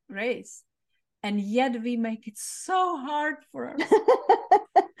race. And yet we make it so hard for ourselves.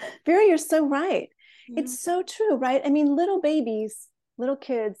 Vera, you're so right. It's so true, right? I mean, little babies, little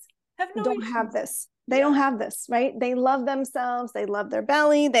kids don't have this. They don't have this, right? They love themselves. They love their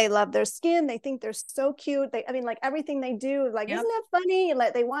belly. They love their skin. They think they're so cute. I mean, like everything they do, like, isn't that funny?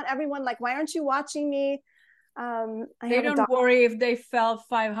 Like they want everyone, like, why aren't you watching me? They don't worry if they fell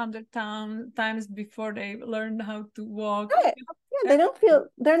 500 times before they learned how to walk. Right. Yeah, they don't feel,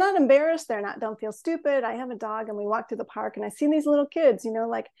 they're not embarrassed. Don't feel stupid. I have a dog and we walk through the park and I see these little kids, you know,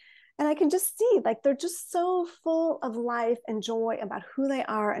 like, and I can just see like they're just so full of life and joy about who they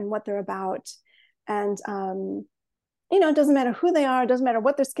are and what they're about. And you know, it doesn't matter who they are, it doesn't matter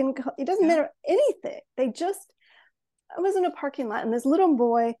what their skin color, it doesn't matter anything. I was in a parking lot and this little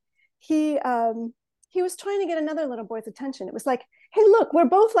boy, he was trying to get another little boy's attention. It was like, hey, look, we're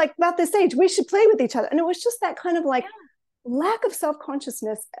both like about this age, we should play with each other. And it was just that kind of like lack of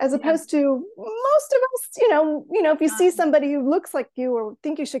self-consciousness, as opposed to most of us, you know, if you see somebody who looks like you or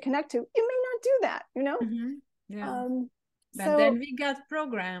think you should connect to, you may not do that, you know. So then we got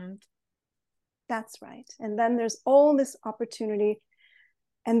programmed. That's right. And then there's all this opportunity,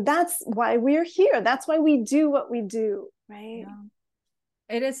 and that's why we're here. That's why we do what we do, right?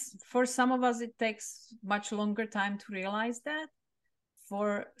 It is, for some of us it takes much longer time to realize that.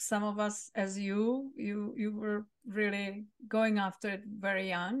 For some of us, as you were really going after it very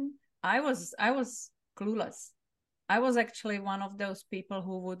young. I was clueless. I was actually one of those people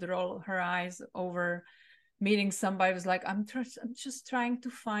who would roll her eyes over meeting somebody who's like, I'm just trying to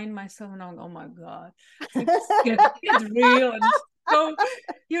find myself, and I'm, oh my God, get real. And so,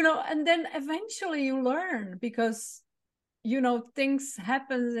 you know, and then eventually you learn, because, you know, things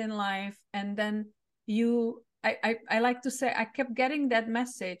happen in life, and then I like to say I kept getting that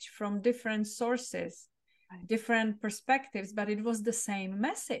message from different sources, different perspectives, but it was the same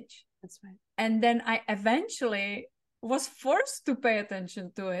message. That's right. And then I eventually was forced to pay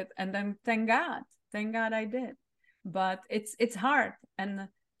attention to it, and then thank God I did. But it's hard, and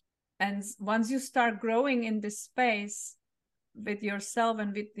once you start growing in this space with yourself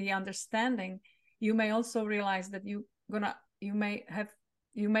and with the understanding, you may also realize that you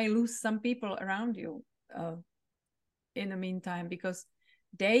may lose some people around you in the meantime, because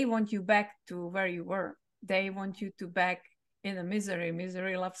they want you back to where you were. They want you to back in a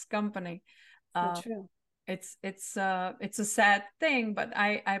misery loves company. So true. It's a sad thing, but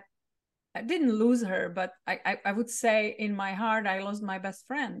I didn't lose her, but I would say in my heart I lost my best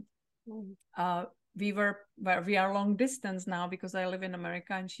friend. We are long distance now, because I live in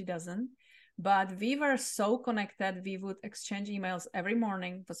America and she doesn't. But we were so connected. We would exchange emails every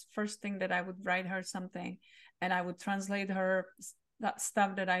morning. It was the first thing that I would write her something, and I would translate her that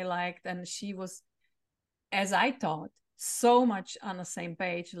stuff that I liked. And she was, as I thought, so much on the same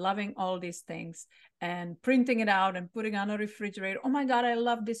page, loving all these things and printing it out and putting on a refrigerator. Oh my God, I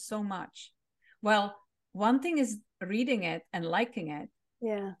love this so much. Well, one thing is reading it and liking it.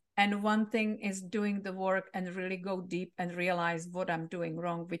 Yeah. And one thing is doing the work and really go deep and realize what I'm doing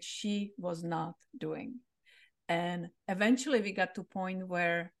wrong, which she was not doing. And eventually we got to a point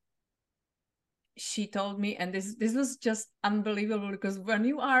where she told me, and this was just unbelievable, because when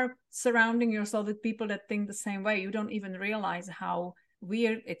you are surrounding yourself with people that think the same way, you don't even realize how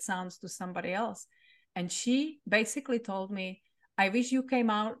weird it sounds to somebody else. And she basically told me, I wish you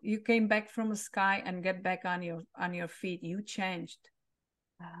came back from the sky and get back on your feet. You changed.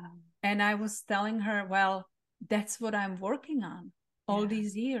 And I was telling her, well, that's what I'm working on all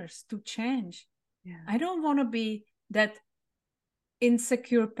these years, to change. I don't want to be that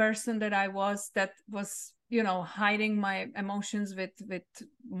insecure person that I was, you know, hiding my emotions with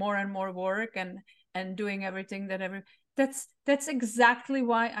more and more work and doing everything that's exactly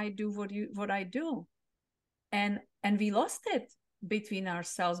why I do what I do. And we lost it between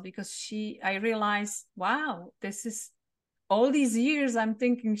ourselves, because I realized, wow, this is all these years I'm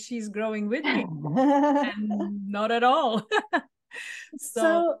thinking she's growing with me, and not at all.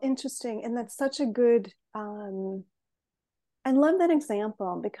 So interesting. And that's such a good, I love that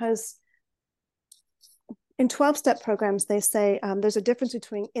example, because in 12-step programs, they say there's a difference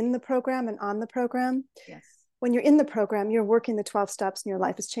between in the program and on the program. Yes. When you're in the program, you're working the 12 steps and your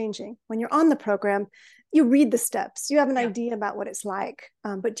life is changing. When you're on the program, you read the steps. You have an idea about what it's like,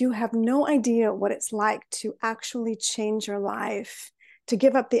 but you have no idea what it's like to actually change your life, to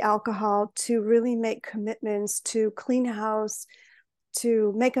give up the alcohol, to really make commitments, to clean house,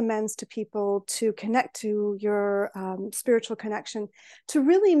 to make amends to people, to connect to your spiritual connection, to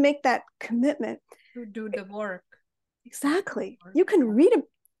really make that commitment. To do the work. Exactly. You can read it.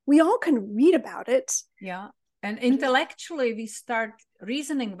 We all can read about it. Yeah. And intellectually, we start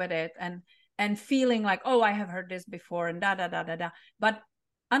reasoning with it and feeling like, oh, I have heard this before and da, da, da, da, da. But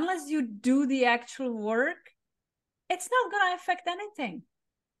unless you do the actual work, it's not going to affect anything.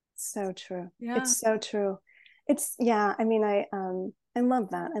 So true. Yeah. It's so true. It's yeah, I mean, I love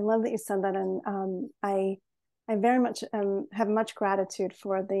that. I love that you said that. And I very much have much gratitude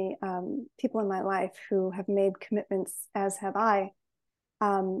for the people in my life who have made commitments, as have I.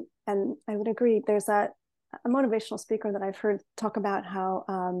 And I would agree. There's a motivational speaker that I've heard talk about how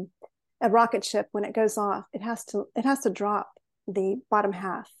a rocket ship, when it goes off, it has to drop the bottom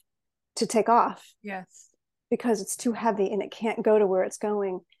half to take off Yes. because it's too heavy and it can't go to where it's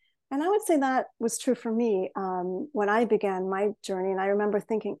going. And I would say that was true for me when I began my journey. And I remember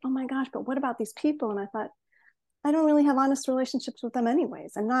thinking, oh my gosh, but what about these people? And I thought, I don't really have honest relationships with them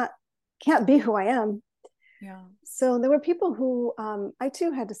anyways. Can't be who I am. Yeah. So there were people who I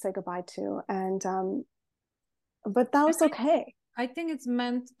too had to say goodbye to. And, but that was okay. I think it's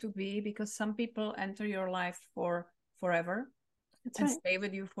meant to be, because some people enter your life for forever. That's and right. stay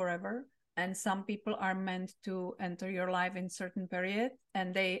with you forever. And some people are meant to enter your life in certain period,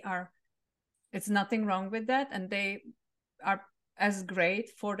 and it's nothing wrong with that. And they are as great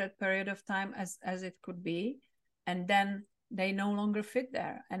for that period of time as it could be. And then they no longer fit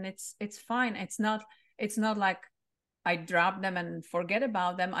there. And it's fine. It's not like I drop them and forget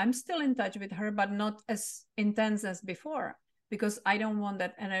about them. I'm still in touch with her, but not as intense as before, because I don't want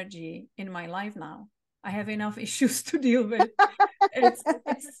that energy in my life now. I have enough issues to deal with. it's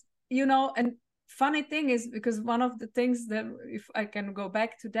and funny thing is, because one of the things that, if I can go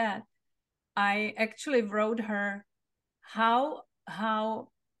back to that, I actually wrote her how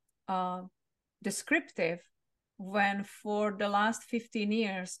descriptive, when for the last 15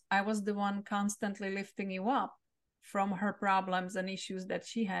 years I was the one constantly lifting you up from her problems and issues that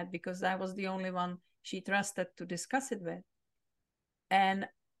she had, because I was the only one she trusted to discuss it with. And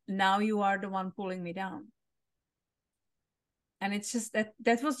now you are the one pulling me down. And it's just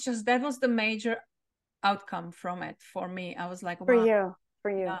that was the major outcome from it for me. I was like, wow.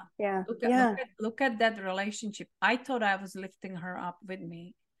 For you. Yeah. Yeah. Look at that relationship. I thought I was lifting her up with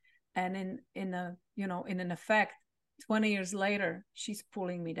me. And in an effect, 20 years later, she's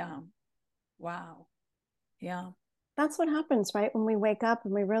pulling me down. Wow. Yeah. That's what happens, right? When we wake up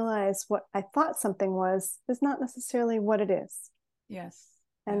and we realize what I thought something was is not necessarily what it is. Yes.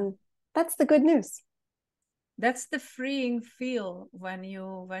 And that's the good news. That's the freeing feel when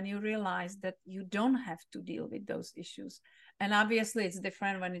you realize that you don't have to deal with those issues. And obviously it's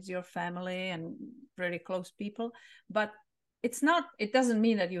different when it's your family and very close people, but it doesn't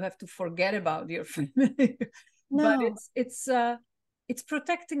mean that you have to forget about your family. No. But it's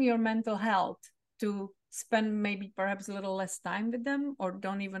protecting your mental health to spend maybe perhaps a little less time with them, or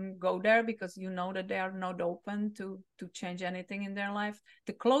don't even go there, because you know that they are not open to change anything in their life.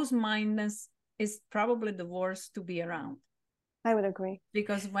 The closed-mindedness is probably the worst to be around. I would agree.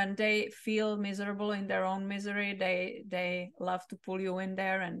 Because when they feel miserable in their own misery, they love to pull you in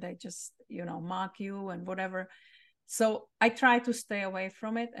there, and they just, mock you and whatever. So I try to stay away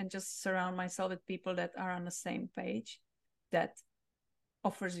from it and just surround myself with people that are on the same page, that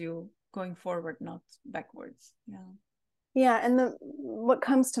offers you going forward, not backwards. Yeah. Yeah, and what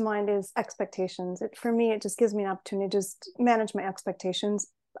comes to mind is expectations. For me, it just gives me an opportunity to just manage my expectations.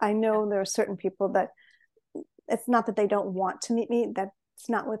 I know there are certain people that it's not that they don't want to meet me, that's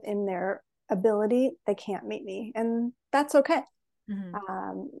not within their ability. They can't meet me, and that's okay.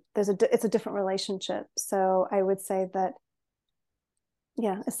 Mm-hmm. It's a different relationship. So I would say that,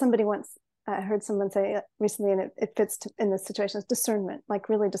 yeah, as somebody once, I heard someone say recently, and it fits in this situation, is discernment, like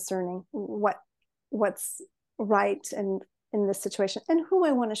really discerning what's right and in this situation and who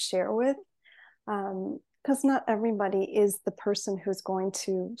I want to share with. Because not everybody is the person who's going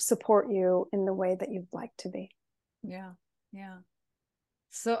to support you in the way that you'd like to be. Yeah. Yeah.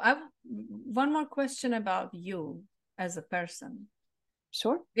 So one more question about you as a person.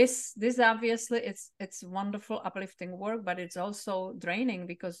 Sure. This obviously it's wonderful, uplifting work, but it's also draining,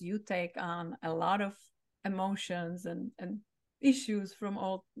 because you take on a lot of emotions and issues from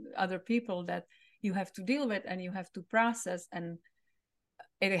all other people that you have to deal with and you have to process, and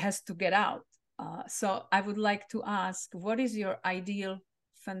it has to get out. So I would like to ask, what is your ideal,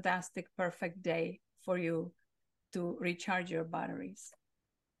 fantastic, perfect day for you to recharge your batteries?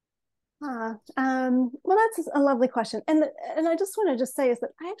 Well, that's a lovely question, and I just want to just say is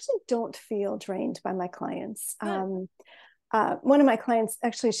that I actually don't feel drained by my clients. One of my clients,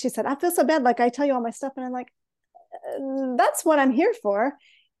 actually, she said, "I feel so bad. Like, I tell you all my stuff," and I'm like, "That's what I'm here for."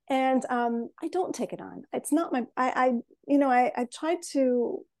 And I don't take it on. It's not my. I try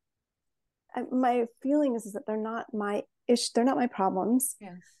to. My feeling is that they're not my they're not my problems.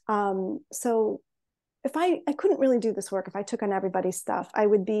 Yes. So if I couldn't really do this work if I took on everybody's stuff, I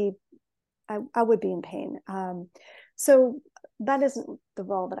would be in pain. So that isn't the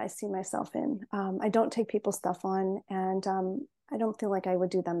role that I see myself in. I don't take people's stuff on, and I don't feel like I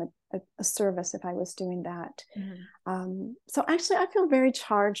would do them a service if I was doing that. So actually, I feel very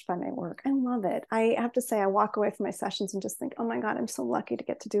charged by my work. I love it. I have to say, I walk away from my sessions and just think, oh my God, I'm so lucky to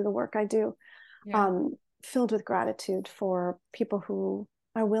get to do the work I do. Filled with gratitude for people who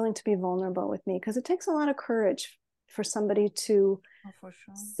are willing to be vulnerable with me, because it takes a lot of courage for somebody to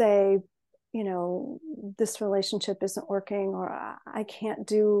say, you know, this relationship isn't working, or I can't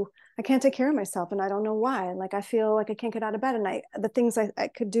take care of myself and I don't know why. Like, I feel like I can't get out of bed at night. The things I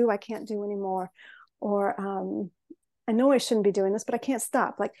could do, I can't do anymore. Or I know I shouldn't be doing this, but I can't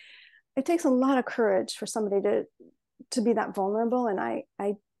stop. Like, it takes a lot of courage for somebody to be that vulnerable. And I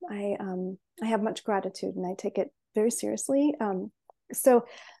have much gratitude and I take it very seriously.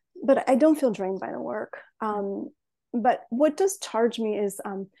 But I don't feel drained by the work. But what does charge me is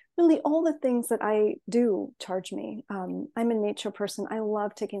really all the things that I do charge me. I'm a nature person. I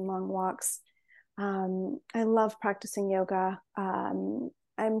love taking long walks. I love practicing yoga.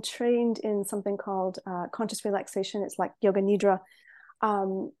 I'm trained in something called conscious relaxation. It's like yoga nidra.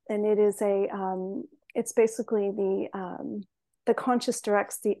 And it is it's basically the conscious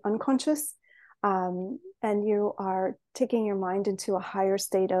directs the unconscious. And you are taking your mind into a higher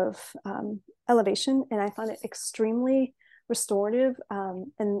state of elevation. And I find it extremely restorative.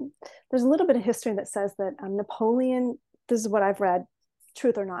 And there's a little bit of history that says that Napoleon, this is what I've read,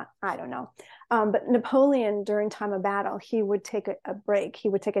 truth or not, I don't know. But Napoleon, during time of battle, he would take a break. He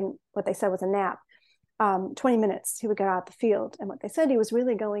would take what they said was a nap. 20 minutes, he would get out the field. And what they said, he was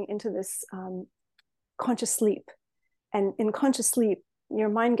really going into this conscious sleep. And in conscious sleep, your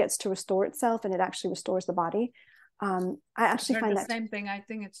mind gets to restore itself, and it actually restores the body. I actually find that the same thing. I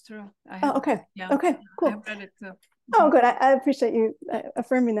think it's true. Okay. Yeah. Okay. Cool. I've read it too. Oh, good. I appreciate you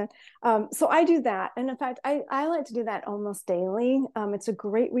affirming that. So I do that, and in fact, I like to do that almost daily. It's a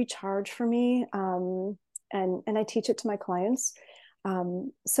great recharge for me, and I teach it to my clients.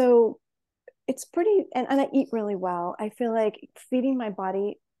 So it's pretty, and I eat really well. I feel like feeding my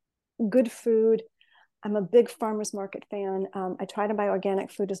body good food. I'm a big farmers market fan. I try to buy organic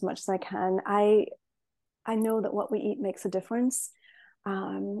food as much as I can. I know that what we eat makes a difference,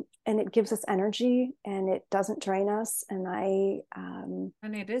 and it gives us energy, and it doesn't drain us. And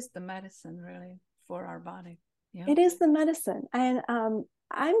it is the medicine really for our body. Yeah. It is the medicine, and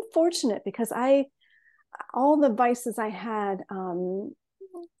I'm fortunate because all the vices I had,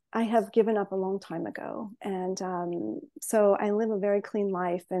 I have given up a long time ago, and so I live a very clean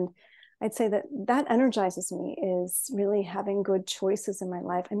life. And I'd say that energizes me, is really having good choices in my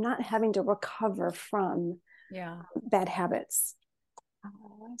life and not having to recover from bad habits.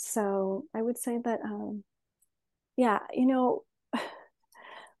 So I would say that, you know,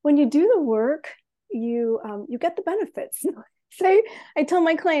 when you do the work, you get the benefits. So I tell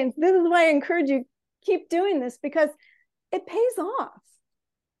my clients, this is why I encourage you, keep doing this, because it pays off.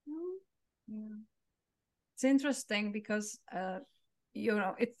 Yeah. It's interesting because you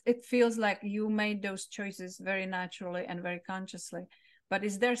know, it feels like you made those choices very naturally and very consciously. But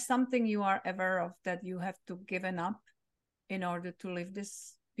is there something you are aware of that you have to given up in order to live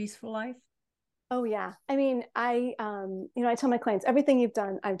this peaceful life? Oh yeah. I mean, I tell my clients, everything you've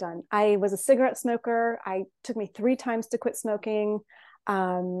done, I've done. I was a cigarette smoker. It took me 3 times to quit smoking.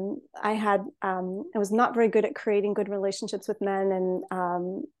 I was not very good at creating good relationships with men.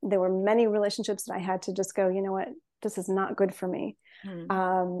 And there were many relationships that I had to just go, you know what, this is not good for me.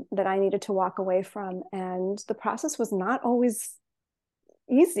 That I needed to walk away from. And the process was not always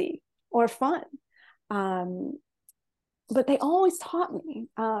easy or fun. But they always taught me.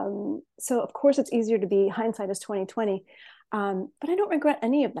 So of course it's easier to be, hindsight is 2020. But I don't regret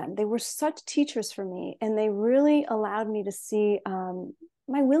any of them. They were such teachers for me, and they really allowed me to see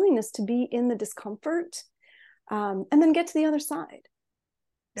my willingness to be in the discomfort, and then get to the other side.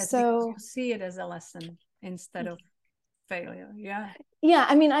 That's because you see it as a lesson instead of failure. Yeah,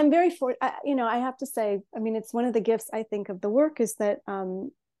 I mean, I'm very I have to say, I mean, it's one of the gifts I think of the work is that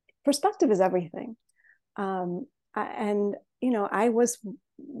perspective is everything. And I was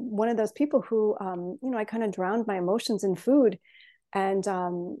one of those people who I kind of drowned my emotions in food, and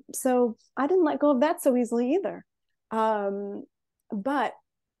so I didn't let go of that so easily either. But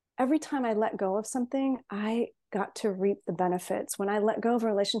every time I let go of something, I got to reap the benefits. When I let go of a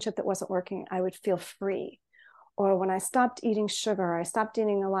relationship that wasn't working, I would feel free. Or when I stopped eating sugar, I stopped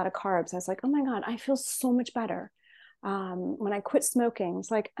eating a lot of carbs, I was like, oh my God, I feel so much better. When I quit smoking,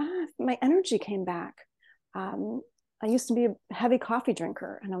 it's like, my energy came back. I used to be a heavy coffee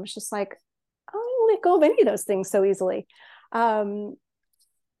drinker, and I was just like, I don't let go of any of those things so easily. And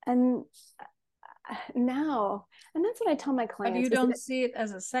now, and that's what I tell my But clients. you don't see it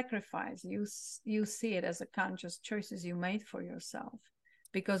as a sacrifice. You see it as a conscious choices you made for yourself,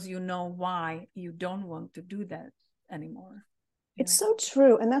 because you know why you don't want to do that anymore. It's so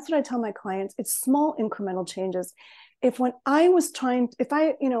true. And that's what I tell my clients. It's small incremental changes. When I was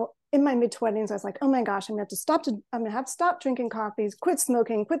in my mid-20s, I was like, oh my gosh, I'm gonna have to stop drinking coffees, quit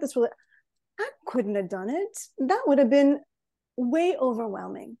smoking, quit this. I couldn't have done it. That would have been way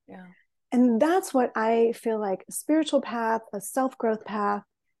overwhelming. Yeah. And that's what I feel like a spiritual path, a self-growth path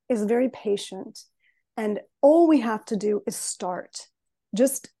is very patient. And all we have to do is start.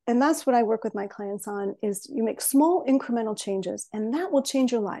 And that's what I work with my clients on, is you make small incremental changes and that will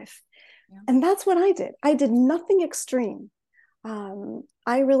change your life. Yeah. And that's what I did. I did nothing extreme.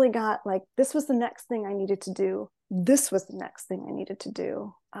 I really got like, this was the next thing I needed to do. This was the next thing I needed to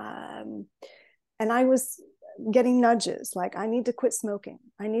do. And I was getting nudges like, I need to quit smoking.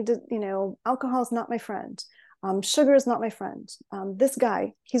 I need to, alcohol is not my friend. Sugar is not my friend. This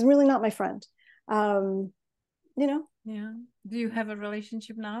guy, he's really not my friend. Yeah. Do you have a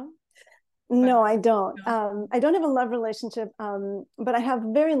relationship now? No, I don't. I don't have a love relationship, but I have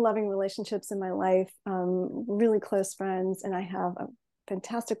very loving relationships in my life, really close friends, and I have a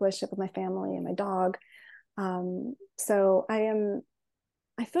fantastic relationship with my family and my dog. So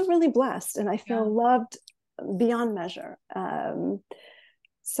I feel really blessed and I feel loved beyond measure. So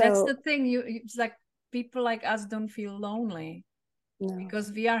that's the thing. It's like people like us don't feel lonely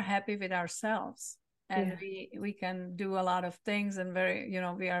because we are happy with ourselves. And we can do a lot of things and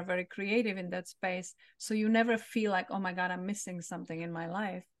we are very creative in that space. So you never feel like, oh my God, I'm missing something in my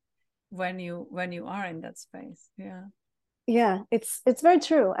life when you are in that space. Yeah. Yeah, it's very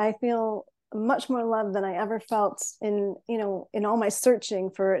true. I feel much more love than I ever felt in all my searching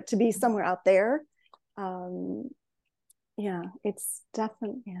for it to be somewhere out there. It's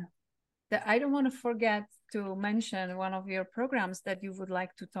definitely, I don't want to forget to mention one of your programs that you would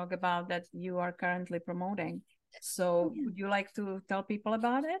like to talk about that you are currently promoting. So would you like to tell people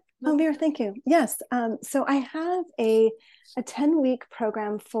about it? Oh, Vera, thank you. Yes. So I have a 10-week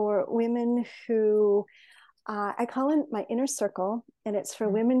program for women who I call it my inner circle, and it's for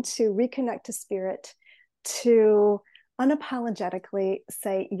women to reconnect to spirit, to unapologetically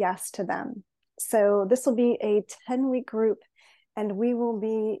say yes to them. So this will be a 10-week group, and we will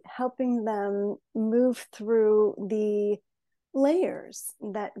be helping them move through the layers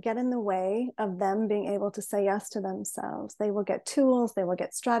that get in the way of them being able to say yes to themselves. They will get tools, they will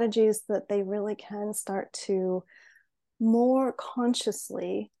get strategies that they really can start to more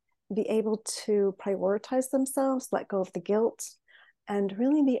consciously be able to prioritize themselves, let go of the guilt, and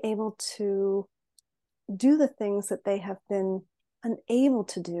really be able to do the things that they have been unable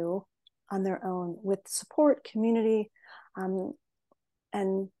to do on their own with support, community,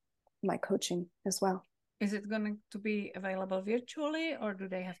 and my coaching as well. Is it going to be available virtually, or do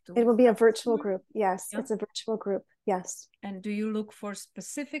they have to? It will be a virtual group. Yes, it's a virtual group. Yes. And do you look for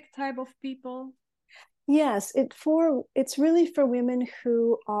specific type of people? Yes, it's really for women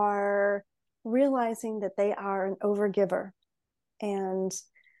who are realizing that they are an overgiver and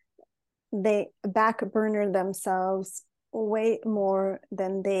they back burner themselves way more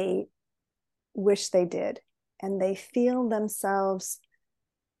than they wish they did. And they feel themselves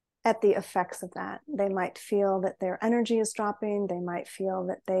at the effects of that. They might feel that their energy is dropping. They might feel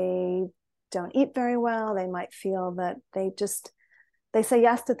that they don't eat very well. They might feel that they say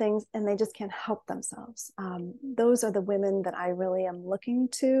yes to things and they just can't help themselves. Those are the women that I really am looking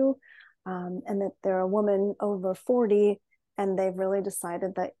to, and that they're a woman over 40 and they've really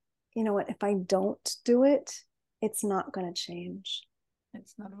decided that, you know what, if I don't do it, it's not going to change.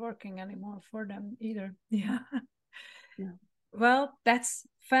 It's not working anymore for them either. Yeah. Well, that's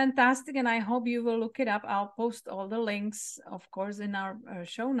fantastic. And I hope you will look it up. I'll post all the links, of course, in our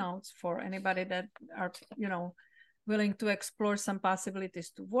show notes for anybody that are, willing to explore some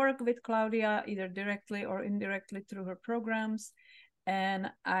possibilities to work with Claudia, either directly or indirectly through her programs. And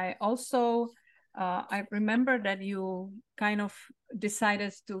I also, I remember that you kind of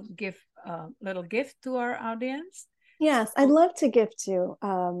decided to give a little gift to our audience. Yes, I'd love to gift you.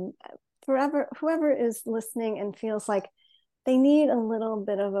 Whoever is listening and feels like they need a little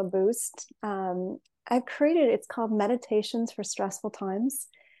bit of a boost, I've created, it's called Meditations for Stressful Times.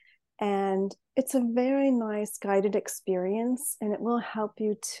 And it's a very nice guided experience, and it will help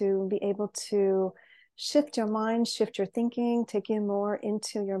you to be able to shift your mind, shift your thinking, take you more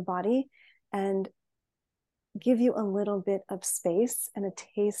into your body, and give you a little bit of space and a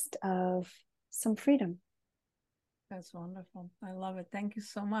taste of some freedom. That's wonderful. I love it. Thank you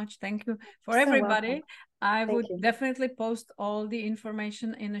so much. Thank you for everybody. I would definitely post all the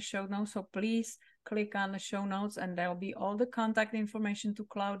information in the show notes. So please click on the show notes and there'll be all the contact information to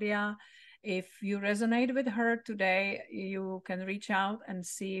Claudia. If you resonate with her today, you can reach out and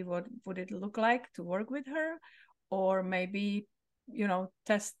see what would it look like to work with her, or maybe,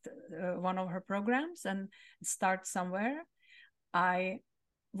 test one of her programs and start somewhere. I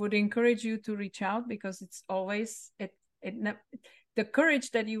would encourage you to reach out, because it's always the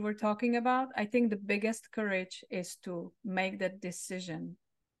courage that you were talking about. I think the biggest courage is to make that decision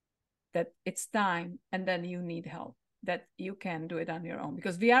that it's time, and then you need help, that you can do it on your own,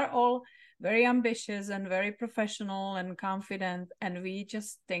 because we are all very ambitious and very professional and confident, and we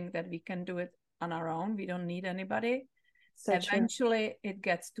just think that we can do it on our own. We don't need anybody. So eventually true. It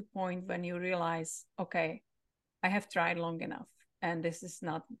gets to point when you realize, okay, I have tried long enough and this is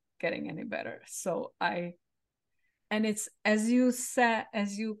not getting any better. So and it's, as you said,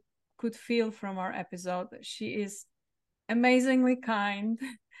 as you could feel from our episode, she is amazingly kind,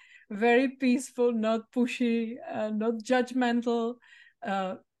 very peaceful, not pushy, not judgmental.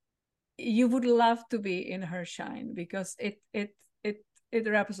 You would love to be in her shine, because it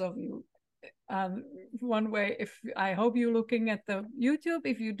wraps off you. One way, if I hope you're looking at the YouTube.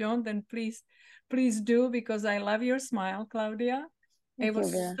 If you don't, then please do, because I love your smile, Claudia. It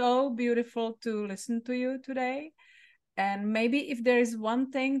was so beautiful to listen to you today. And maybe if there is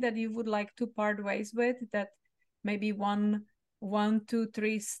one thing that you would like to part ways with, that maybe one, 2,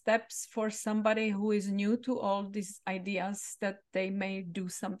 3 steps for somebody who is new to all these ideas, that they may do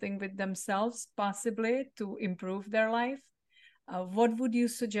something with themselves, possibly to improve their life. What would you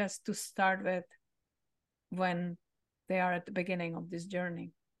suggest to start with when they are at the beginning of this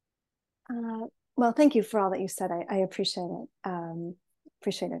journey? Well, thank you for all that you said. I appreciate it.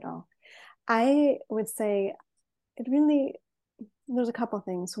 Appreciate it all. I would say there's a couple of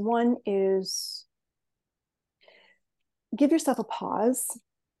things. One is give yourself a pause.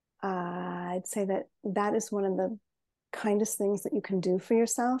 I'd say that is one of the kindest things that you can do for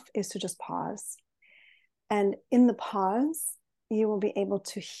yourself, is to just pause. And in the pause, you will be able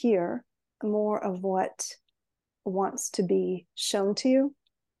to hear more of what wants to be shown to you.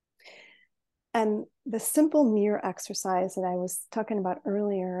 And the simple mirror exercise that I was talking about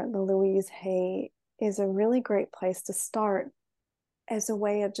earlier, the Louise Hay, is a really great place to start, as a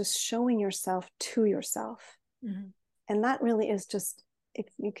way of just showing yourself to yourself. Mm-hmm. And that really is just, if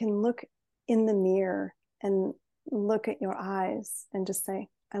you can look in the mirror and look at your eyes and just say,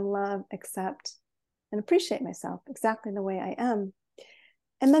 I love, accept, and appreciate myself exactly the way I am.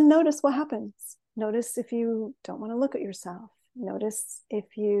 And then notice what happens. Notice if you don't want to look at yourself. Notice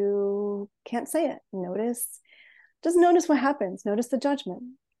if you can't say it. Just notice what happens. Notice the judgment,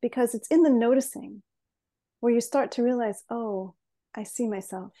 because it's in the noticing where you start to realize, oh, I see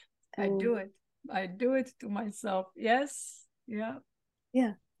myself. And I do it to myself. Yes. Yeah.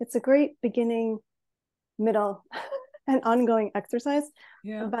 Yeah. It's a great beginning, middle, and ongoing exercise.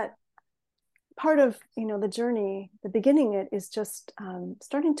 Yeah. But part of, the journey, the beginning, it is just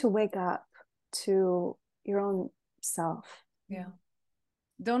starting to wake up to your own self. Yeah.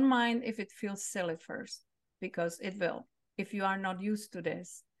 Don't mind if it feels silly first, because it will. If you are not used to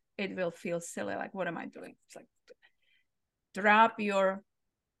this, it will feel silly. Like, what am I doing? It's like, drop your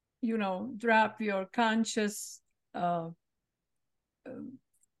conscious, I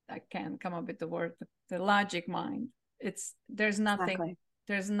can't come up with the word, the logic mind. There's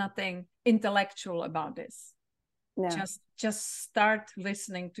nothing intellectual about this. No. Just start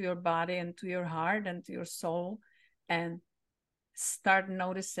listening to your body and to your heart and to your soul, and start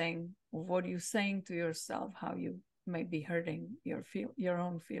noticing what you're saying to yourself, how you may be hurting your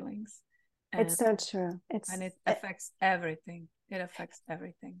own feelings. And it's so true. It affects everything. It affects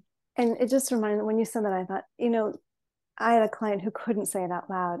everything. And it just reminded me, when you said that, I thought, I had a client who couldn't say it out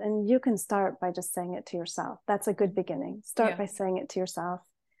loud, and you can start by just saying it to yourself. That's a good beginning. Start by saying it to yourself.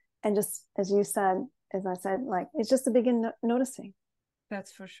 And just, as I said, like, it's just to begin noticing.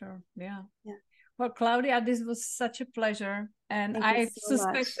 That's for sure. Yeah. Yeah. Well, Claudia, this was such a pleasure. And I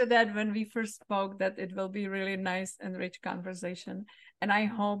suspected that when we first spoke, that it will be really nice and rich conversation. And I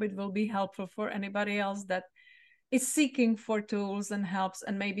hope it will be helpful for anybody else that is seeking for tools and helps,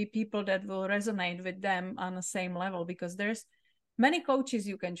 and maybe people that will resonate with them on the same level, because there's many coaches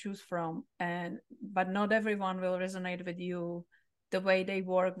you can choose from, but not everyone will resonate with you. The way they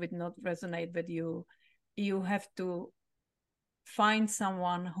work will not resonate with you. You have to find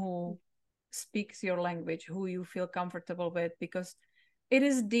someone who speaks your language, who you feel comfortable with, because it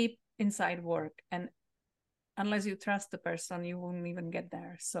is deep inside work, and unless you trust the person, you won't even get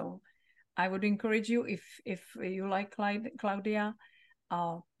there. So I would encourage you, if you like Claudia,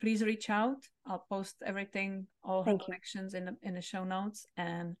 please reach out. I'll post everything, all her connections in the show notes,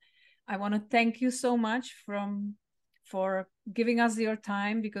 and I want to thank you so much for giving us your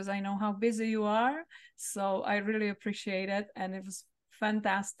time, because I know how busy you are. So I really appreciate it. And it was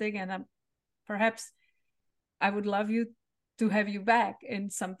fantastic. And perhaps I would love you to have you back in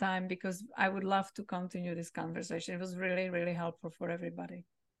some time, because I would love to continue this conversation. It was really, really helpful for everybody.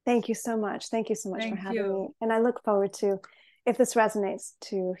 Thank you so much. Thank you so much for Thank having you. me. And I look forward to, if this resonates,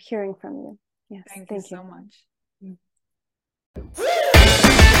 to hearing from you. Yes. Thank you so much. Mm.